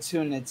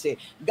opportunity.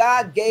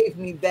 God gave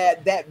me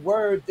that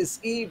word this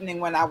evening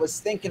when I was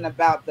thinking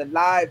about the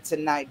live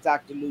tonight,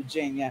 Dr.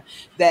 Lougenia,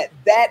 that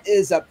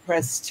is a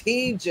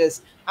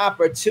prestigious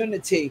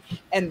opportunity.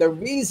 And the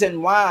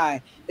reason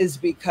why is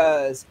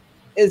because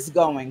it's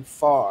going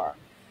far.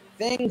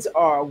 Things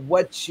are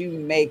what you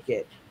make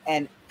it.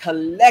 And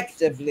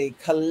collectively,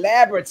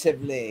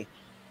 collaboratively,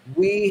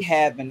 we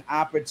have an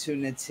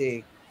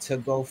opportunity to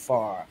go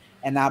far.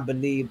 And I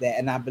believe that,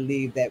 and I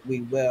believe that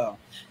we will.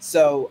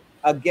 So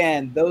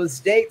again, those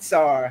dates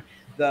are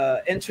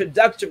the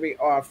introductory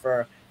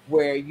offer,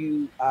 where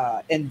you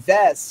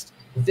invest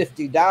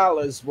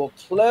 $50, will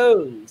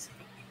close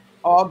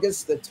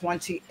August the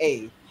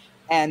 28th.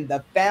 And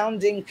the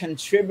founding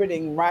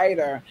contributing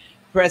writer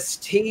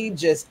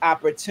prestigious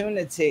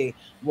opportunity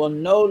will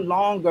no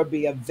longer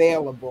be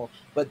available.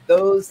 But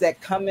those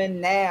that come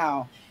in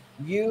now,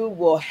 you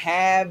will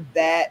have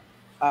that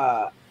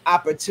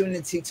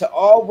opportunity to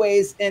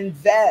always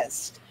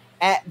invest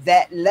at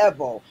that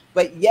level,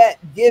 but yet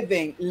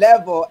giving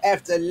level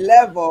after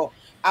level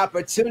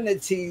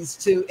opportunities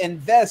to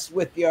invest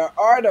with your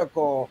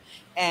article,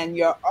 and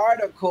your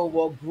article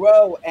will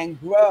grow and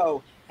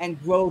grow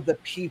and grow the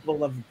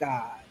people of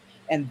God.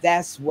 And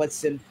that's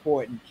what's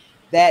important.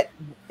 That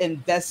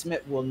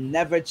investment will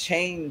never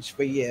change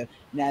for you.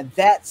 Now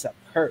that's a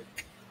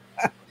perk.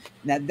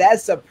 Now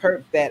that's a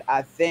perk that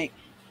I think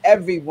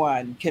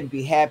everyone can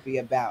be happy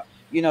about,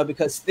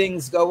 because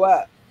things go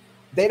up.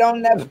 They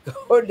don't never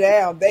go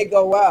down, they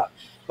go up.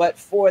 But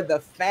for the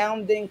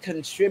founding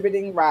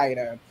contributing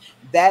writer,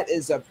 that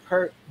is a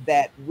perk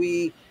that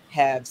we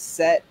have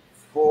set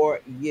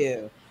for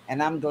you.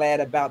 And I'm glad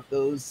about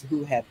those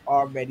who have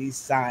already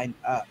signed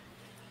up.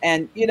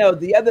 And,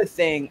 the other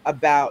thing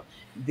about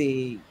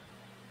the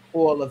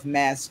Oil of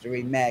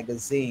Mastery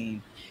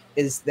magazine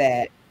is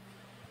that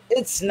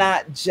it's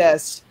not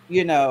just,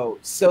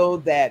 so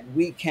that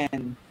we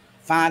can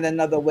find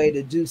another way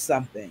to do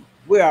something.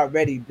 We're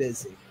already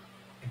busy.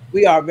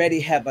 We already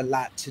have a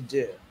lot to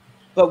do.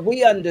 But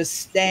we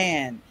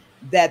understand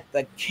that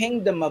the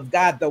kingdom of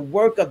God, the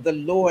work of the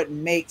Lord,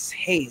 makes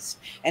haste,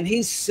 and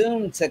he's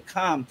soon to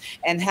come.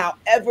 And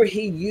however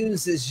he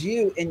uses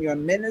you in your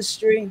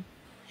ministry,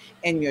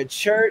 in your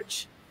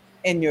church,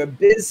 in your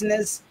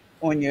business,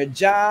 on your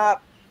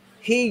job,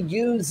 he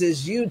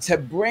uses you to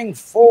bring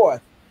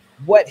forth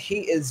what he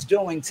is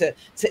doing, to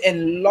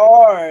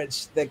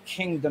enlarge the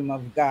kingdom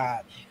of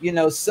God,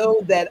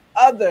 so that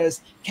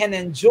others can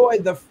enjoy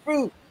the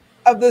fruit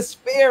of the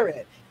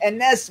Spirit.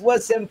 And that's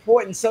what's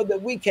important, so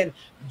that we can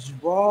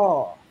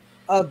draw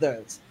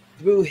others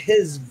through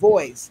his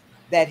voice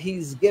that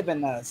he's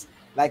given us.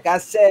 Like I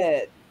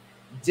said,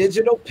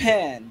 digital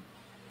pen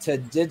to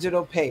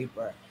digital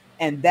paper.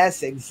 And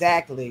that's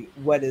exactly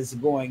what is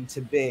going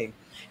to be.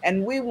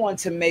 And we want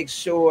to make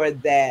sure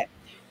that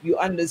you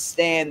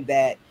understand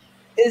that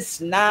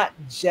it's not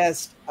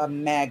just a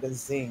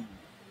magazine.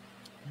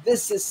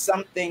 This is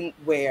something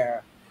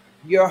where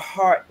your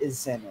heart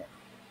is in it.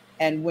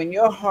 And when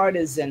your heart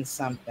is in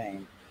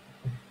something,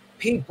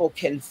 people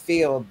can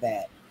feel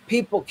that.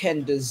 People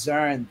can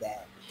discern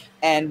that.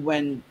 And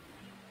when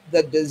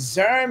the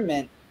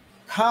discernment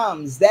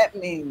comes, that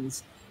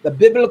means the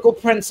biblical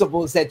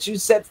principles that you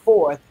set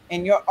forth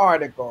in your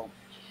article,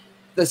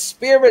 the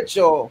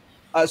spiritual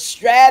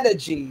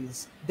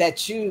strategies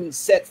that you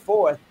set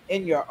forth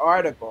in your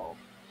article,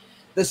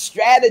 the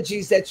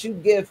strategies that you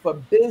give for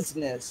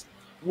business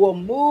will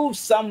move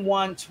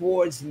someone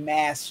towards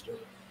mastery.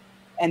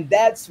 And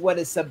that's what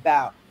it's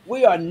about.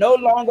 We are no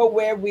longer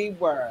where we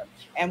were,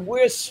 and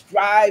we're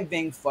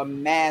striving for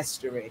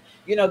mastery.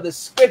 The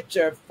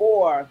scripture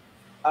for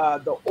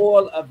the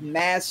Oil of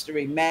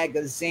Mastery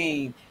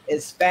magazine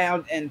is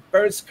found in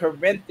 1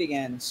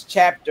 Corinthians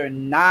chapter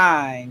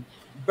 9,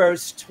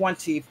 verse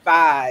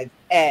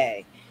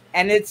 25a.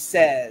 And it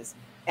says,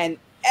 and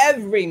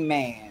every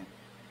man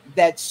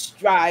that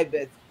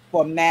striveth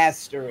for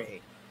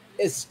mastery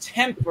is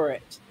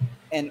temperate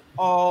in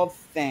all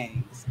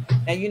things.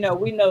 And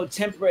we know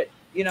temperate,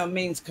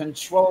 means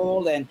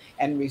control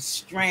and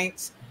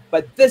restraints.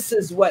 But this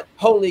is what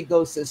Holy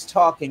Ghost is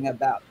talking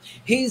about.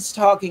 He's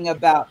talking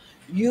about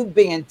you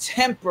being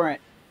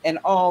temperate in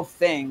all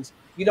things.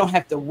 You don't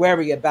have to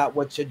worry about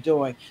what you're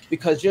doing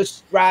because you're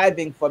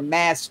striving for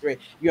mastery.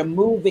 You're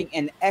moving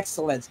in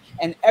excellence.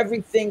 And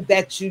everything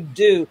that you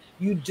do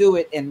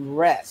it in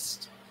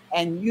rest.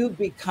 And you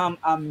become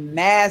a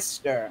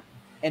master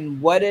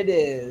in what it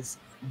is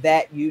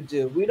that you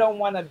do. We don't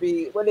want to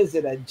be, what is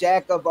it, a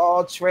jack of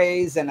all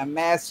trades and a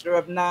master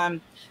of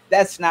none?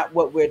 That's not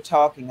what we're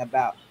talking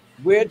about.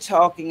 We're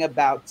talking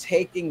about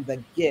taking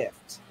the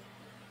gift,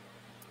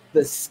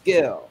 the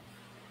skill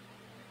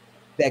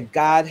that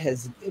God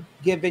has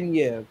given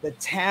you, the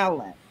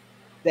talent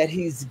that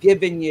He's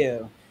given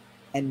you,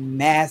 and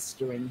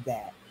mastering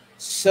that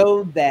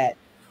so that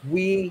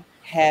we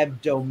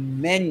have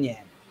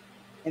dominion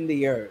in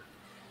the earth.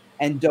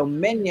 And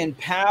dominion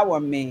power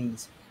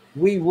means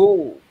we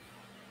rule.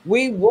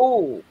 We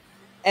rule.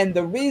 And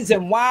the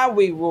reason why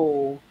we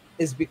rule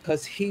is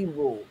because He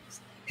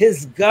rules.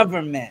 His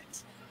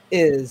government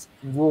is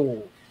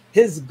rule.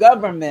 His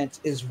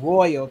government is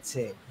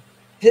royalty.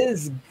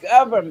 His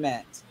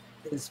government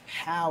is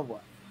power.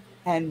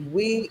 And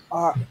we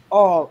are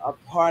all a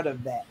part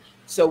of that.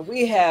 So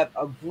we have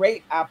a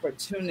great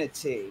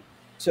opportunity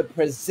to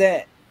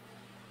present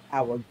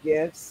our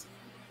gifts,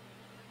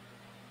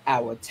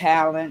 our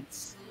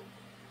talents,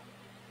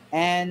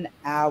 and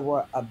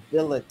our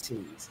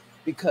abilities.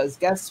 Because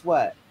guess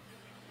what?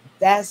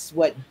 That's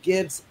what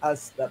gives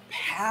us the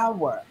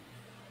power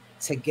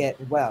to get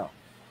well.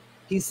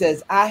 He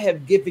says, I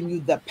have given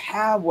you the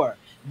power,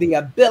 the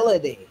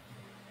ability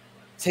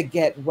to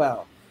get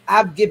well.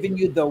 I've given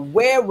you the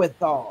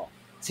wherewithal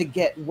to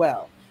get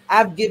well.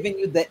 I've given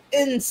you the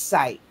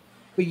insight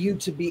for you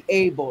to be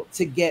able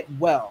to get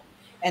well.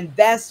 And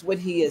that's what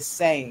he is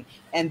saying.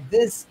 And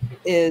this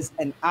is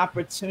an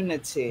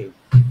opportunity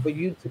for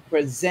you to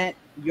present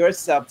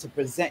yourself, to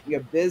present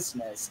your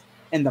business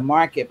in the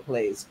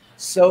marketplace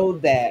so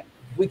that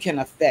we can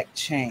affect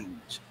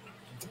change.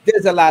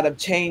 There's a lot of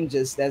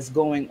changes that's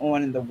going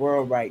on in the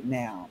world right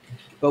now,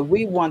 but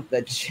we want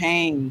the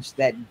change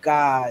that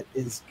God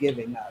is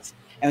giving us.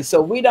 And so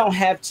we don't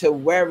have to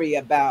worry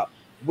about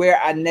where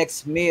our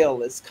next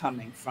meal is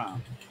coming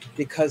from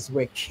because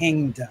we're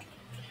kingdom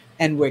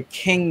and we're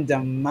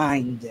kingdom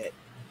minded.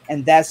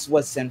 And that's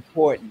what's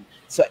important.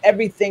 So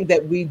everything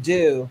that we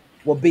do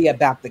will be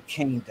about the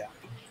kingdom,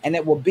 and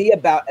it will be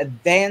about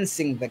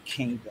advancing the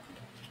kingdom.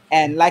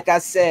 And like I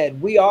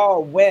said, we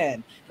all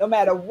win. No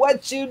matter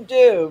what you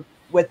do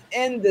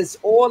within this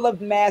Oil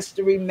of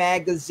Mastery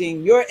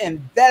magazine, your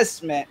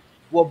investment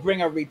will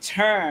bring a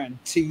return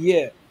to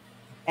you.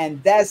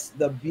 And that's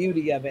the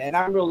beauty of it. And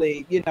I'm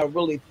really,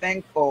 really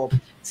thankful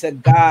to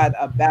God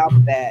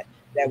about that,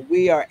 that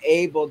we are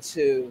able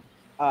to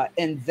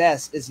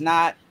invest. It's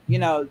not,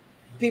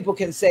 people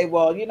can say,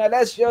 well,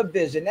 that's your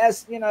vision.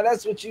 That's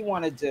what you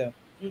want to do.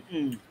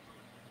 Mm-mm.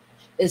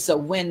 It's a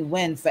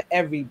win-win for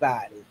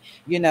everybody,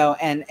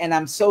 and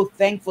I'm so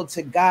thankful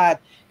to God,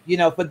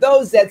 for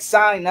those that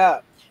sign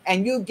up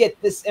and you get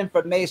this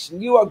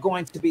information, you are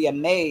going to be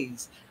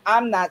amazed.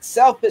 I'm not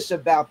selfish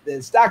about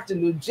this. Dr.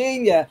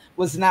 Lougenia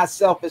was not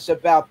selfish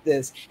about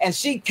this, and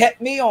she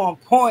kept me on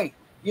point.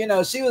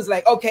 She was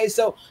like, okay,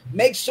 so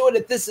make sure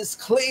that this is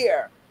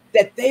clear,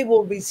 that they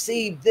will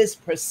receive this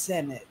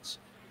percentage,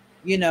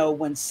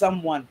 when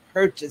someone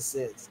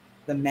purchases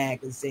the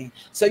magazine.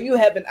 So you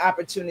have an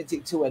opportunity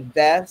to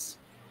invest.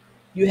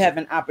 You have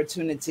an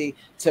opportunity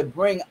to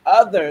bring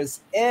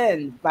others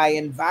in by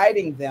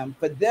inviting them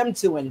for them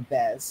to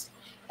invest,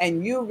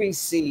 and you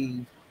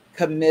receive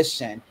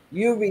commission.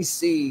 You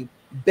receive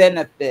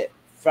benefit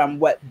from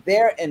what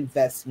their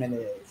investment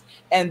is.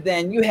 And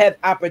then you have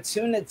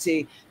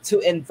opportunity to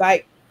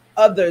invite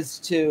others,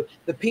 to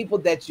the people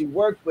that you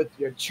work with,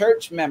 your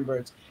church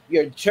members,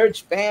 your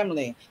church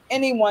family,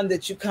 anyone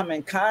that you come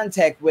in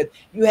contact with.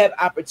 You have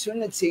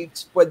opportunity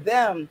for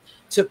them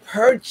to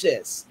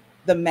purchase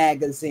the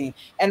magazine.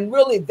 And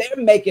really, they're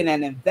making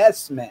an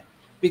investment,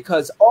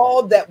 because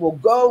all that will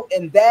go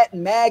in that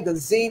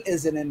magazine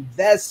is an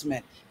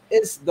investment.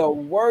 It's the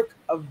work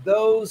of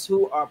those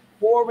who are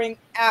pouring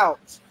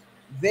out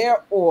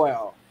their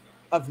oil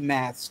of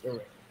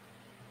mastery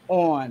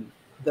on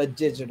the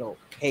digital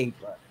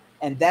paper.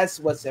 And that's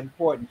what's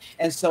important.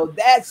 And so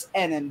that's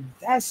an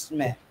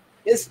investment.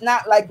 It's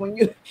not like when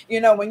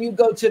when you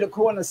go to the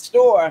corner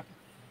store,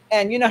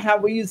 and how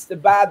we used to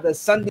buy the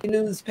Sunday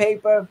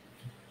newspaper,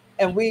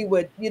 and we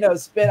would,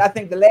 spend, I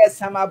think the last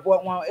time I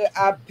bought one,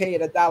 I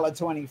paid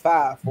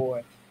 $1.25 for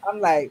it. I'm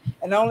like,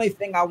 and the only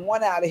thing I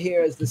want out of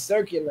here is the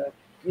circular,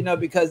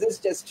 because it's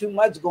just too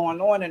much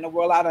going on in the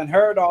world. I done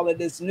heard all of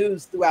this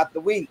news throughout the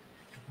week,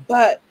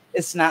 but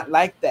it's not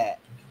like that.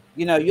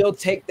 You'll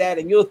take that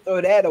and you'll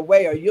throw that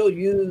away, or you'll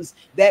use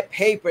that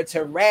paper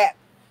to wrap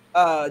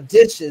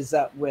dishes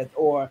up with,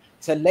 or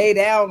to lay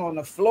down on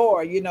the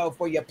floor,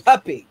 for your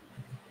puppy.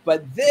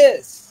 But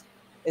this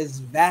is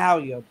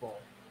valuable,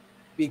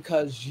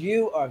 because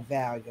you are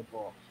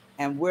valuable,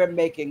 and we're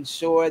making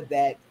sure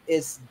that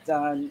it's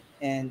done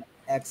in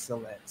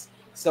excellence.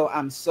 So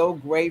I'm so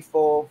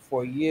grateful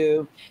for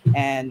you.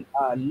 And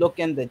look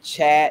in the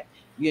chat,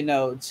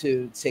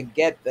 to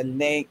get the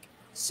link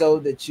so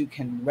that you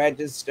can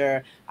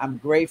register. I'm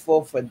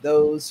grateful for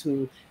those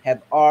who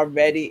have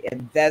already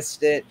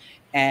invested,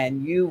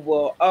 and you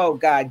will, oh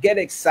God, get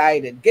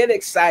excited. Get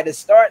excited.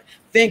 Start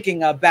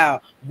thinking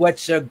about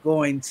what you're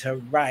going to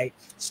write.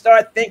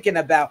 Start thinking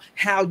about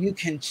how you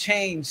can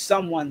change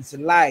someone's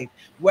life,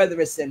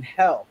 whether it's in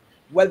health,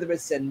 whether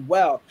it's in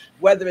wealth,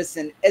 whether it's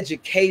in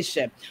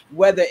education,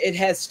 whether it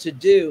has to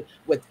do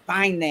with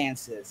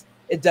finances.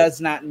 It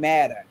does not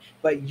matter.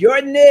 But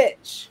your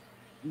niche,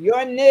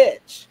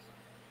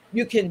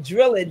 you can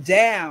drill it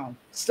down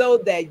so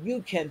that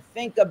you can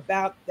think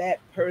about that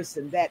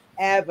person, that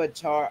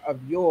avatar of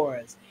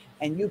yours,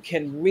 and you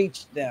can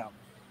reach them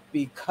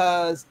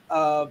because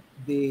of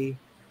the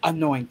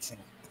anointing.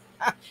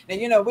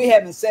 And we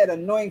haven't said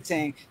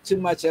anointing too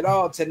much at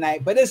all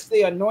tonight, but it's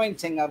the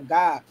anointing of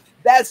God.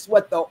 That's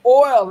what the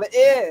oil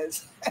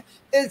is.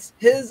 It's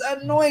his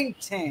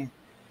anointing.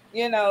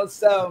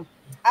 So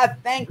I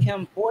thank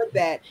him for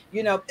that.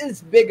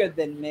 It's bigger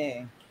than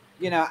me.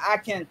 I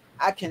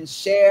can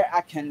share,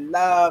 I can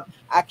love,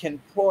 I can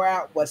pour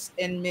out what's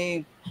in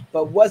me,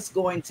 but what's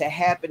going to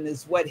happen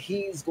is what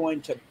he's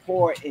going to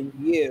pour in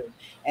you,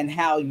 and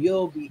how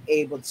you'll be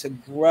able to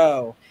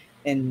grow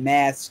in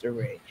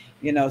mastery.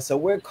 So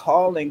we're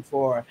calling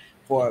for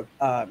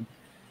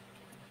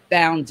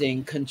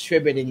founding,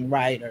 contributing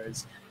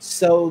writers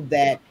so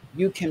that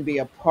you can be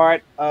a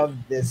part of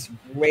this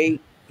great,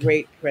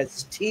 great,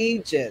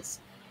 prestigious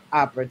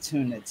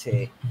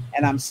opportunity.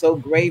 And I'm so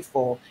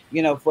grateful,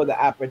 for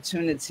the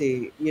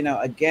opportunity,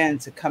 again,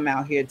 to come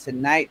out here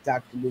tonight,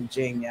 Dr.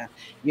 Lougenia,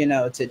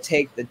 to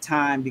take the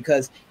time,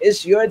 because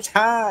it's your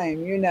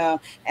time,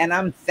 and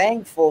I'm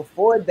thankful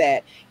for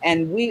that.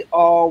 And we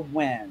all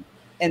win.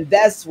 And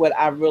that's what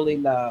I really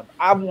love.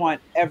 I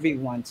want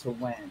everyone to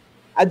win.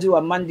 I do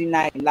a Monday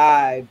night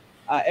live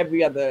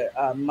every other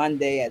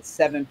Monday at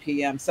 7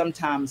 p.m.,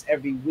 sometimes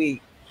every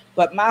week.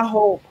 But my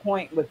whole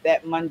point with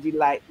that Monday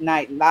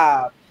night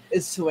live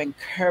is to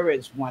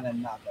encourage one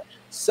another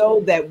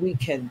so that we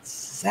can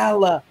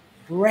celebrate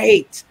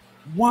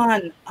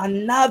one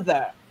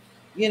another.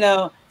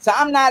 So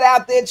I'm not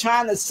out there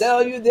trying to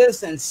sell you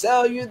this and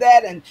sell you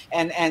that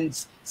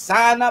and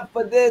sign up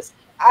for this.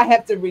 I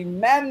have to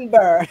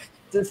remember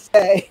to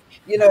say,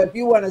 if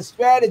you want a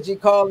strategy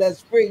call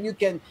that's free, you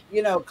can,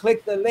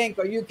 click the link,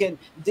 or you can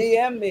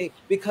DM me,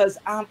 because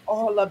I'm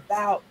all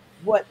about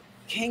what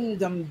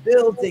kingdom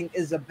building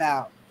is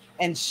about,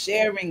 and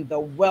sharing the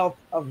wealth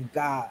of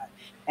God.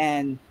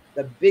 And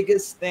the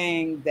biggest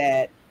thing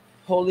that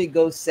Holy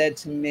Ghost said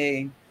to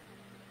me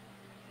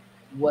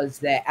was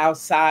that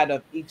outside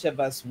of each of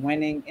us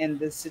winning in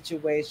this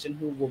situation,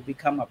 who will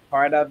become a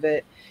part of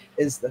it,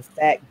 is the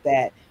fact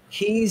that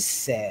he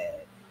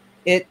said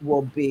it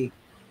will be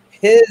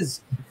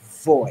his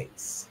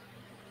voice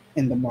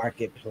in the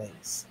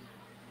marketplace.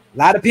 A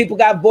lot of people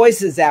got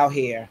voices out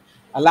here.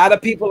 A lot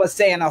of people are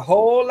saying a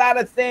whole lot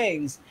of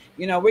things.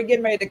 We're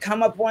getting ready to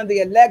come up on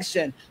the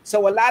election.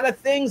 So a lot of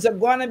things are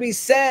going to be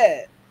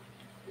said,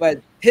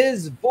 but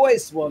his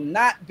voice will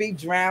not be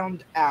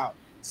drowned out.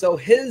 So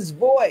his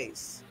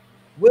voice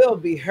will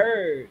be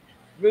heard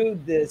through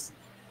this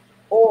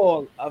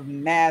All of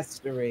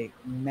Mastery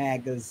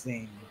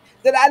magazine.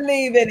 Did I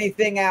leave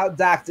anything out,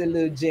 Dr.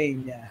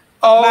 Lougenia?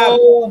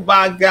 Oh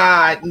my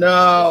God,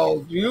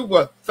 no, you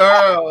were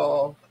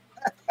thorough.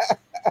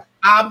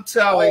 I'm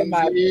telling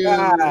you,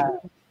 God.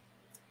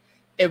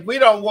 If we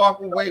don't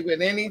walk away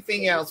with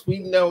anything else, we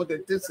know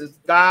that this is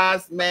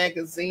God's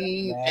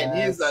magazine, and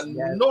his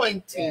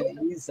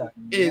anointing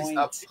is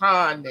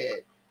upon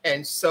it.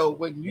 And so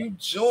when you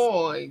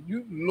join,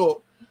 you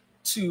look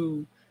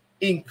to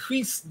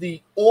increase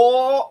the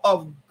oil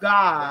of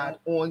God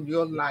on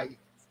your life.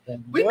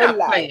 We're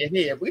not playing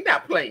here. We're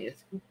not playing.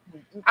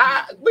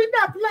 We're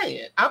not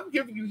playing. I'm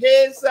giving you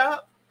heads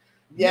up.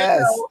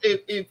 Yes.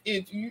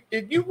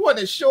 If you want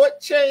to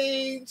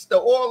shortchange the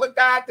oil of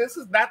God, this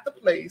is not the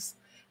place.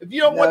 If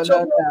you don't want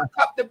your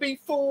cup to be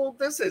full,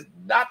 this is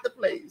not the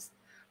place.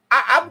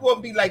 I'm going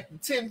to be like the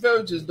 10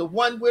 virgins, the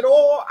one with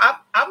oil.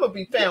 I'm going to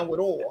be found with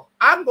oil.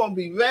 I'm going to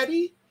be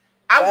ready.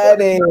 I'm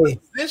going to be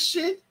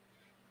positioned.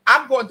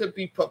 I'm going to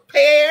be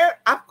prepared.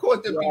 I'm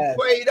going to be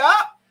prayed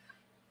up,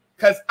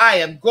 because I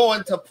am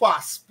going to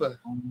prosper.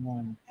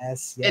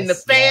 In the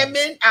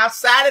famine,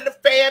 outside of the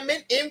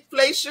famine,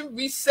 inflation,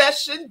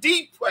 recession,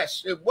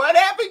 depression,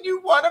 whatever you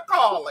want to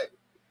call it,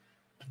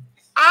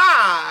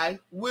 I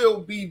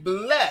will be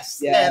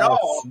blessed at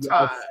all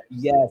times.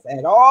 Yes,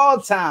 at all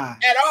times.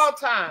 At all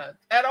times.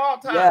 At all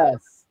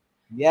times.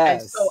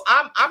 Yes. And so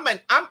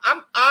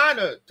I'm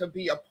honored to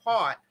be a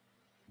part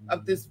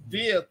of this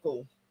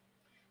vehicle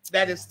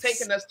that has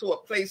taken us to a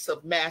place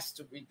of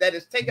mastery, that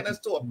has taken us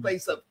to a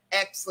place of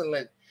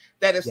excellence,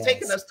 that has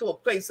taken us to a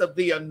place of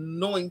the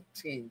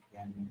anointing.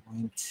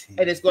 And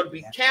it's going to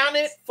be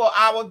counted for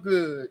our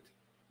good.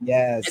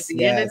 Yes. At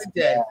the end of the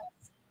day.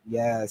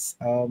 Yes.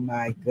 Oh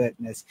my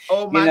goodness.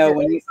 Oh my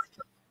goodness.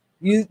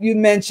 When you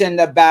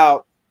mentioned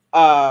about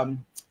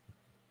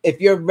if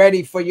you're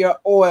ready for your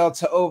oil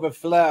to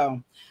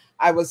overflow.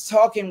 I was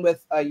talking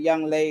with a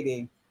young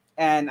lady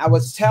and I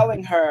was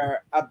telling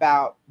her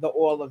about the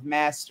Oil of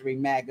Mastery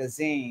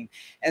magazine.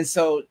 And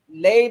so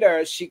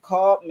later she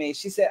called me.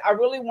 She said, I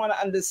really want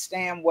to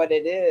understand what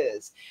it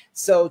is.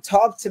 So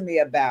talk to me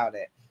about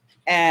it.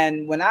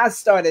 And when I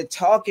started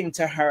talking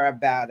to her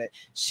about it,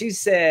 she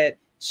said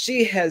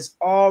she has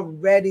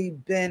already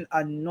been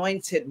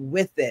anointed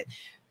with it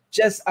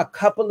just a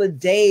couple of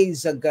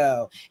days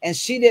ago. And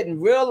she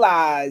didn't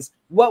realize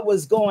what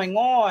was going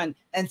on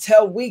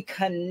until we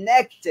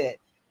connected,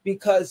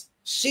 because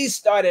she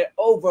started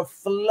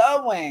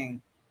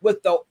overflowing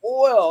with the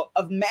oil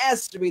of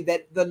mastery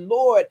that the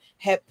Lord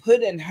had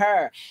put in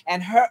her.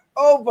 And her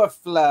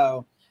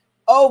overflow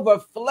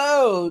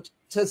overflowed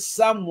to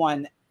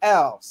someone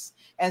else.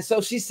 And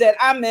so she said,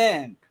 I'm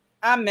in.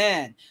 I'm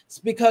in. It's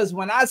because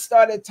when I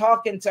started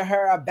talking to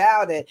her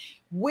about it,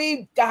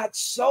 we got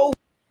so.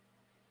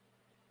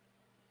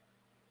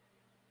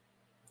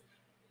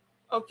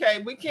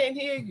 Okay, we can't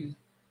hear you.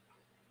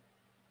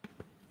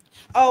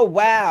 Oh,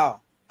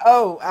 wow.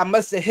 Oh, I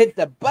must have hit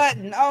the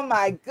button. Oh,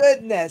 my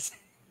goodness.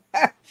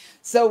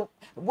 So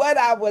what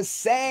I was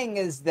saying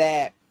is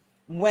that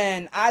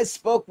when I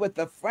spoke with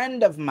a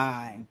friend of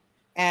mine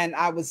and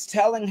I was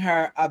telling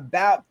her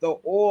about the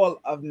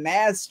oil of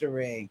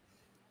mastery,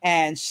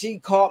 and she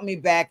called me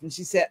back and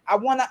she said, I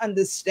want to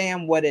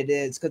understand what it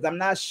is, because I'm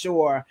not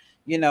sure,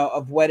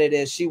 of what it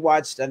is. She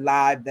watched a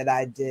live that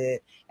I did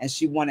and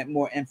she wanted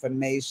more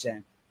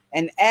information.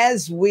 And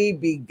as we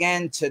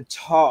began to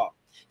talk,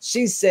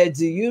 she said,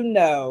 do you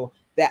know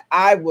that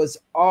I was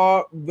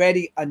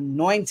already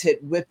anointed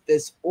with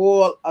this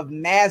oil of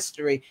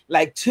mastery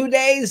like 2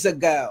 days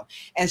ago?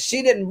 And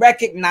she didn't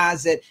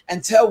recognize it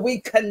until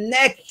we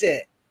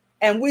connected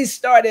and we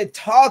started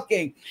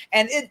talking,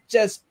 and it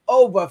just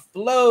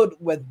overflowed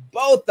with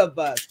both of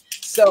us.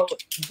 So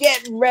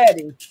get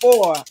ready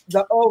for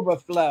the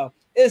overflow.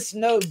 It's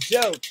no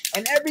joke.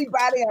 And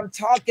everybody I'm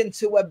talking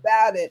to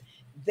about it,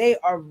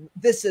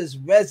 this is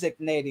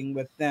resonating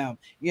with them,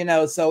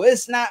 so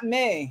it's not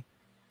me,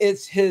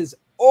 it's his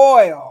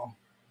oil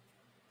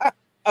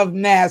of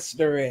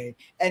mastery,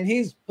 and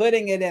he's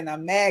putting it in a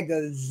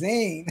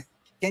magazine.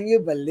 Can you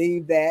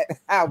believe that?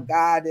 How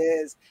God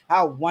is,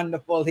 how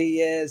wonderful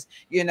he is,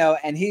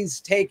 and he's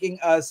taking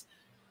us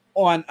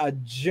on a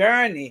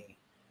journey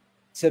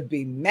to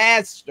be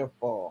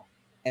masterful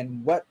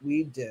in what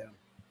we do.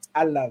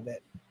 I love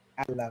it.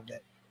 I love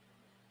it.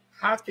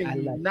 How can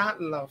you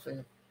not love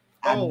it?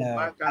 Oh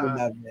my God. I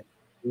love it.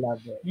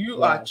 Love it.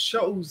 You are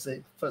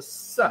chosen for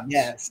such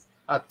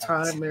a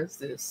time as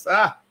this.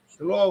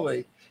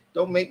 Glory.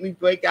 Don't make me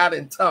break out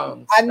in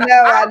tongues. I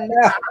know.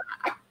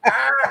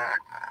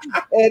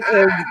 It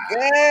is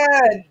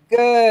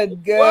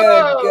good.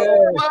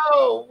 Whoa.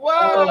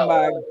 Oh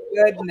my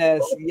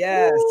goodness.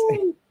 Yes.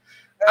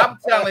 I'm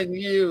telling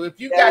you, if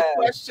you got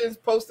questions,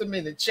 post them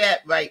in the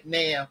chat right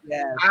now.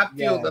 I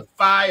feel the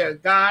fire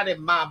of God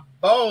in my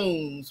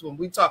bones when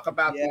we talk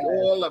about the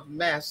Oil of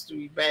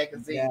Mastery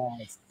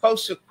magazine.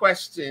 Post your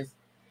questions.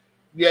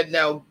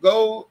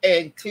 Go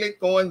and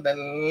click on the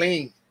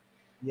link.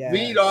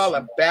 Read all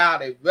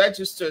about it.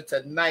 Register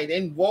tonight.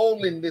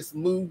 Enroll in this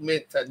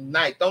movement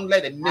tonight. Don't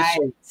let it miss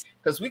you,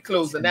 because we're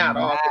closing out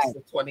August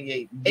the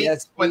 28th.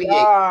 Yes,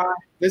 28th.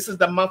 This is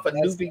the month of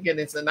new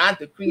beginnings, and I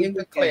decree and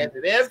declare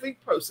that every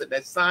person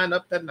that signed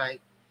up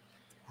tonight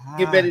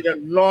get ready to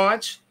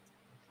launch,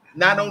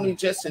 not only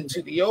just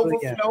into the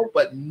overflow,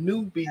 but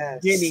new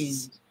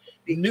beginnings,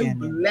 new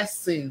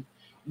blessings,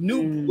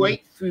 new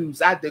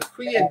breakthroughs. I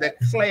decree and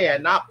declare,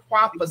 and I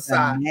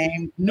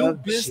prophesy new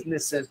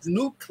businesses,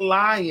 new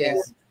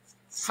clients.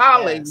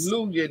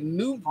 Hallelujah.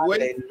 New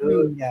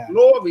breakthrough.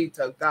 Glory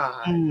to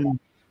God.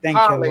 Thank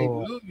Hallelujah.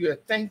 You,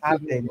 Lord. Thank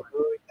you,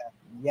 Lord.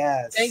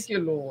 Yes. Thank you,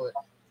 Lord.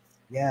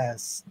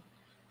 Yes.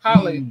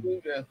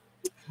 Hallelujah.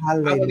 Hallelujah. I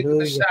want to give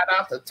a shout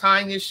out to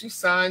Tanya. She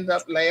signed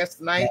up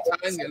last night.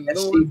 Tanya,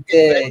 Lord,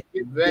 get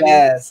ready.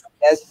 Yes,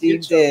 she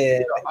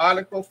did. Your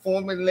article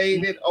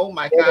formulated. Oh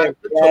my God.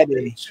 Put your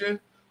picture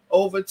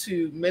over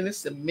to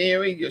Minister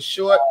Mary, your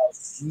short,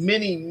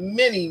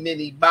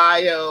 mini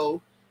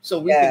bio, so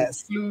we can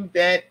include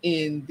that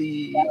in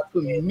the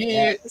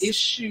premiere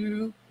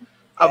issue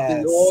of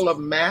the Oil of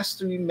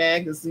Mastery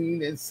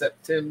magazine in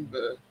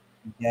September.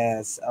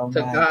 Yes. Oh, to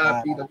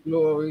God be the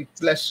glory.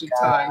 Bless you,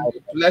 Tanya.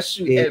 Bless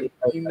you,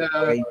 Edwina.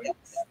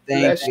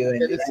 Thank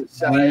you.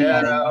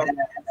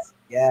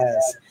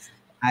 Yes.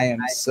 I am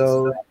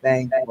so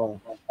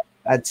thankful.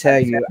 I tell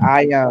you,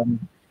 I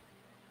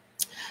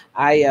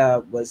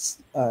was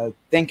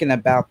thinking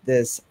about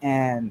this,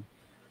 and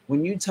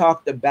when you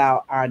talked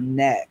about our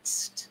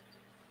next,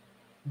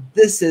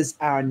 this is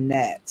our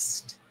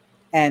next.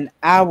 And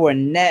our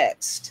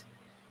next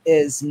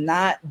is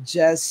not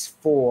just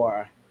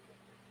for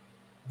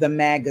the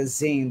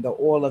magazine, the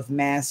Oil of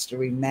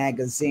Mastery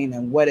magazine,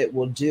 and what it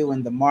will do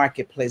in the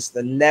marketplace,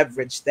 the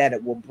leverage that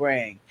it will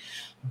bring,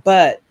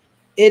 but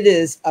it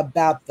is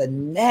about the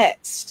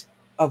next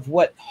of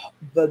what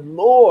the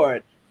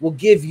Lord will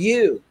give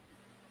you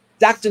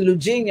Dr.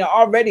 Lougenia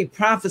already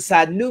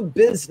prophesied new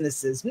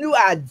businesses, new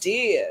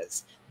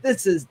ideas.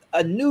 This is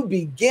a new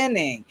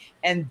beginning.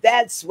 And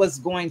that's what's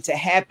going to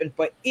happen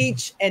for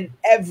each and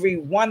every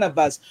one of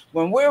us.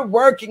 When we're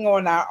working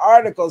on our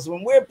articles,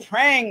 when we're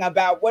praying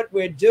about what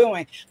we're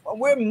doing, when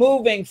we're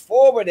moving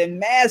forward in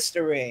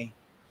mastery,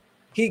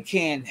 he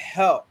can't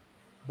help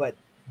but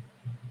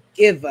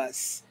give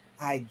us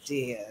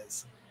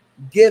ideas,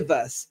 give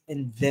us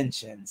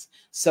inventions.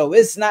 So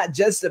it's not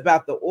just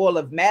about the Oil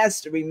of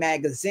Mastery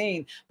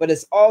magazine, but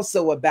it's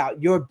also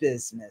about your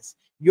business,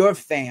 your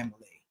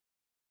family,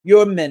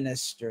 your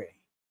ministry.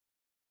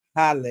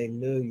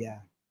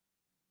 Hallelujah.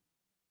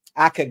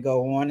 I could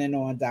go on and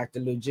on,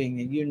 Dr.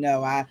 Lougenia. You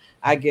know,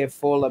 I get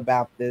full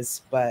about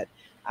this, but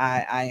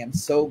I am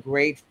so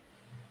grateful,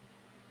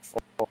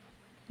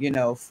 you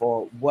know,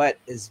 for what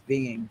is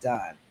being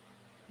done.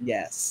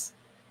 Yes.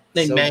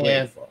 So Amen.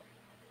 grateful.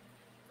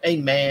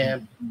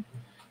 Amen.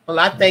 Well,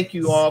 I thank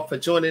you all for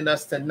joining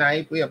us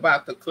tonight. We're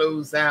about to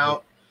close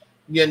out.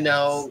 You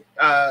know,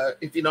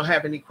 if you don't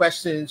have any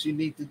questions, you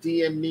need to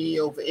DM me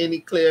over any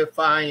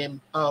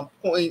clarifying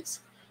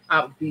points.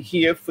 I'll be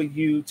here for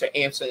you to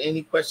answer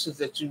any questions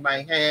that you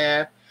might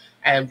have.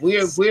 And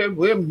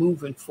we're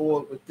moving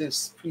forward with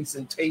this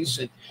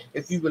presentation.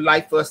 If you would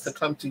like for us to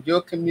come to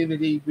your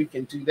community, we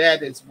can do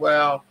that as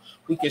well.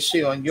 We can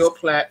share on your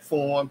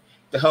platform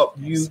to help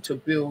you to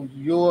build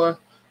your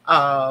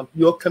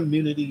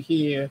community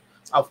here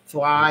of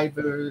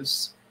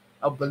thrivers,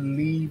 of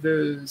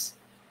believers,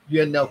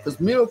 you know, because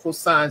miracle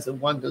signs and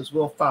wonders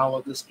will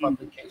follow this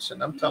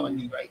publication. I'm telling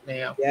you right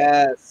now.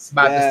 Yes.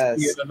 By the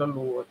Spirit of the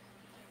Lord.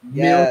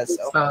 Yes.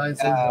 Miracle signs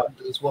and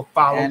wonders will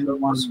follow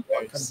those who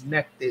are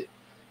connected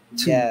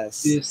to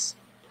this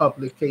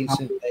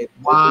publication.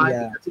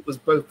 Why? Because it was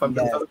birthed from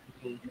the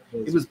phone.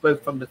 It was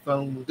birthed from the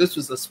phone. This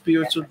was a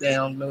spiritual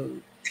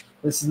download.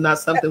 This is not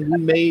something we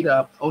made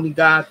up. Only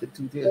God could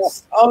do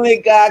this. Only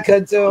God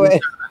could do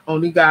it.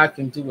 Only God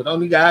can do it.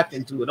 Only God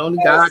can do it. Only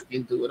God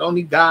can do it.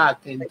 Only God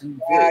can do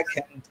this. God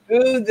can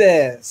do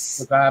this.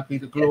 To God be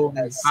the glory.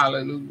 Yes.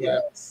 Hallelujah.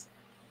 Yes.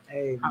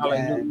 Amen.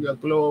 Hallelujah.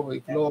 Glory,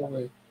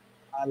 glory.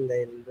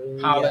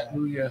 Hallelujah.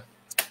 Hallelujah.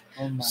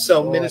 Oh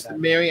so, Lord, Minister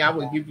Mary, I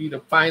will give you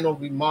the final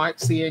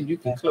remarks here, and you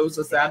can close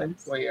us out in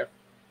prayer.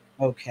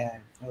 Okay.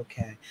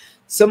 Okay.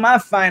 So my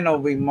final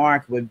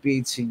remark would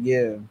be to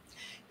you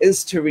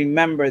is to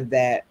remember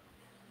that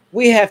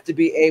we have to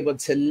be able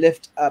to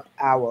lift up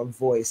our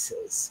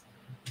voices.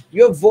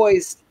 Your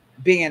voice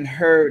being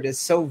heard is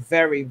so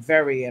very,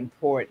 very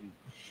important.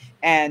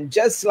 And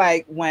just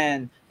like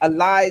when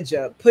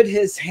Elijah put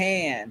his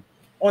hand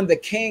on the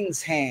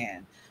king's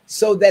hand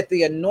so that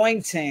the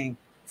anointing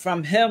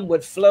from him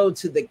would flow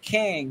to the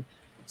king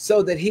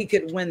so that he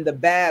could win the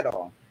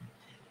battle,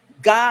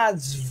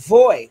 God's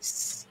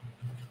voice,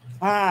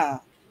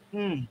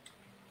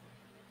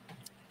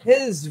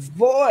 his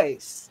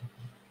voice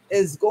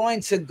is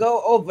going to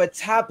go over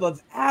top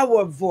of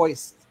our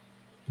voice.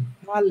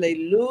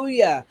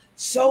 Hallelujah.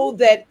 So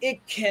that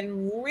it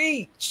can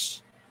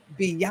reach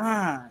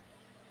beyond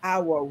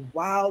our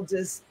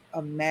wildest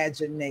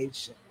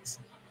imaginations.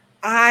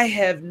 I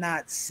have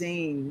not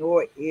seen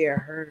nor ear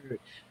heard,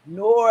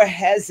 nor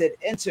has it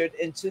entered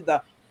into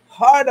the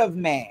heart of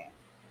man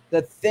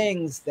the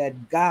things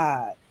that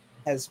God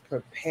has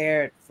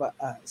prepared for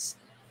us.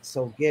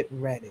 So get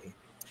ready.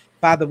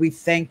 Father, we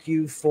thank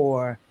you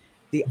for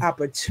the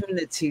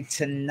opportunity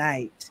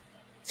tonight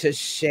to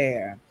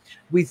share.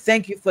 We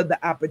thank you for the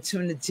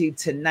opportunity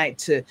tonight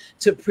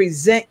to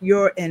present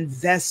your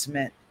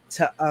investment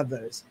to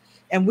others.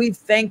 And we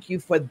thank you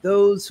for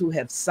those who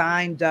have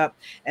signed up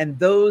and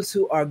those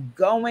who are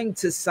going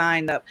to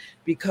sign up,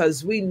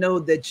 because we know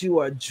that you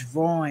are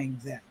drawing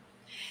them.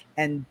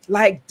 And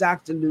like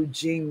Dr.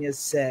 Lougenia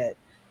said,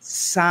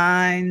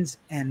 signs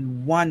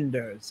and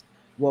wonders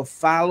will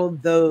follow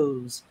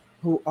those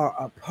who are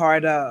a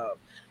part of,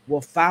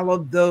 will follow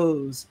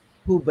those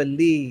who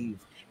believe.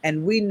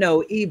 And we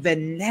know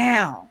even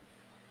now,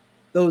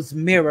 those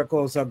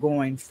miracles are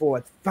going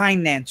forth,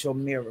 financial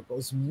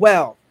miracles,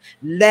 wealth,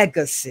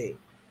 legacy.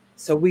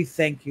 So we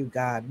thank you,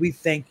 God. We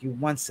thank you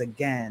once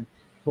again,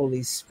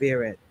 Holy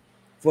Spirit,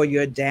 for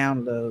your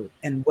download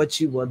and what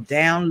you will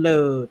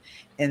download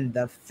in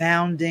the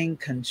founding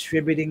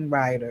contributing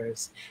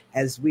writers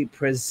as we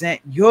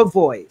present your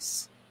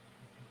voice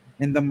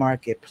in the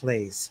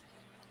marketplace.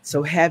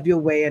 So have your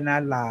way in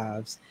our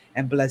lives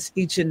and bless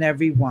each and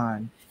every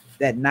one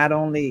that not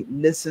only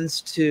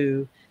listens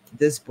to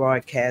this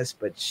broadcast,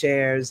 but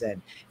shares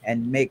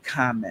and make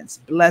comments.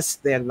 Bless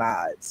their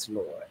lives,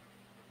 Lord,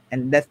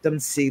 and let them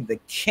see the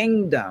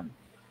kingdom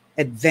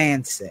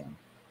advancing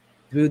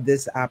through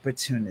this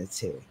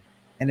opportunity.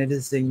 And it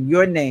is in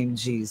your name,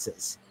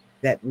 Jesus,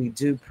 that we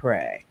do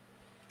pray.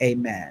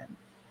 Amen.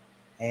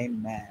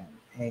 Amen.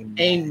 Amen.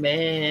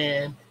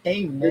 Amen.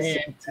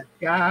 Amen. To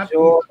God be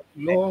the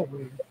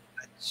glory.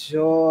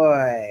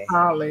 Joy.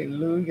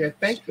 Hallelujah.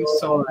 Thank you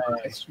so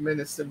much,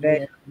 Minister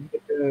Mary.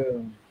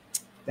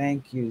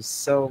 Thank you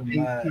so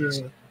much.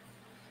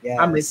 Yes.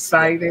 I'm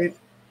excited,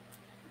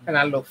 and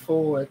I look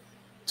forward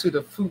to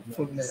the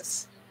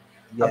fruitfulness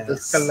of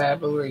this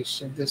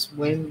collaboration, this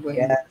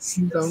win-win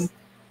kingdom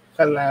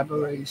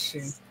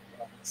collaboration,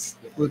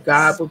 where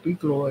God will be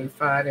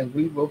glorified and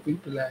we will be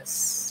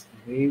blessed.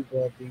 We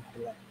will be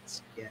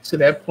blessed. Yes. To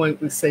that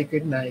point, we say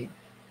good night.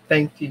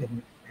 Thank you. Good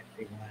night,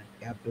 everyone.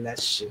 God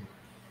bless you.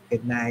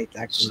 Good night,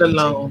 Dr.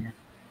 Shalom. Lougenia.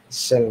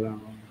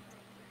 Shalom.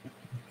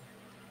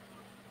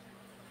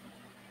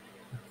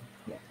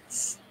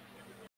 Yes.